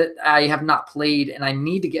games that I have not played and I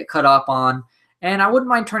need to get caught up on. And I wouldn't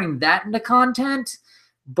mind turning that into content,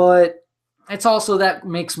 but it's also that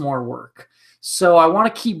makes more work. So I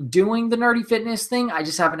want to keep doing the nerdy fitness thing. I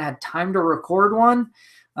just haven't had time to record one.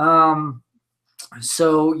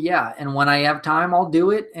 So yeah, and when I have time, I'll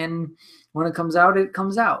do it. And when it comes out,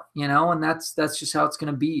 and that's just how it's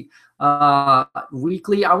going to be.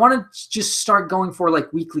 Weekly, I want to just start going for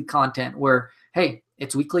like weekly content where, hey,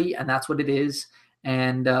 it's weekly and that's what it is.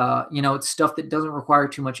 And, it's stuff that doesn't require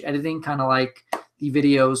too much editing, kind of like the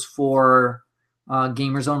videos for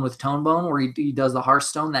Gamer Zone with Tonebone, where he does the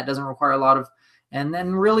Hearthstone. That doesn't require a lot of, and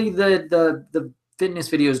then really the fitness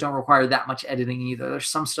videos don't require that much editing either. There's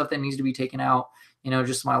some stuff that needs to be taken out,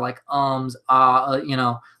 just my like a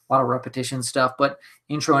lot of repetition stuff, but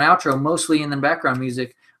intro and outro mostly, and then background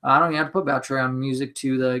music. I don't even have to put background music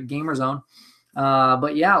to the Gamer Zone.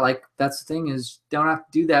 But yeah, like that's the thing, is don't have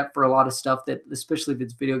to do that for a lot of stuff, that especially if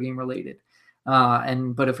it's video game related.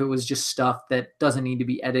 But if it was just stuff that doesn't need to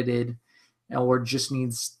be edited or just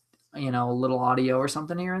needs, a little audio or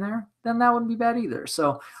something here and there, then that wouldn't be bad either.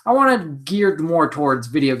 So I want to gear more towards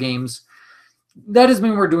video games. That doesn't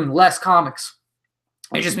mean we're doing less comics.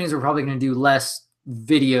 It just means we're probably going to do less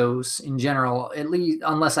videos in general, at least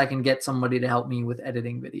unless I can get somebody to help me with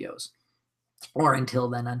editing videos. Or until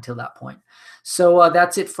that point. So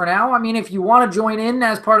that's it for now. I mean, if you want to join in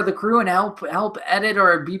as part of the crew and help edit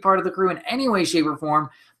or be part of the crew in any way, shape, or form,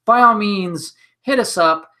 by all means, hit us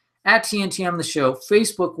up at TNTMTheShow,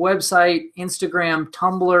 Facebook, website, Instagram,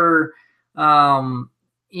 Tumblr,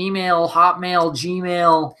 email, Hotmail,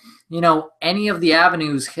 Gmail, any of the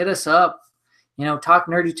avenues, hit us up. Talk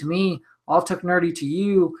nerdy to me, I'll talk nerdy to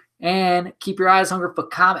you, and keep your eyes hungry for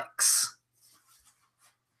comics.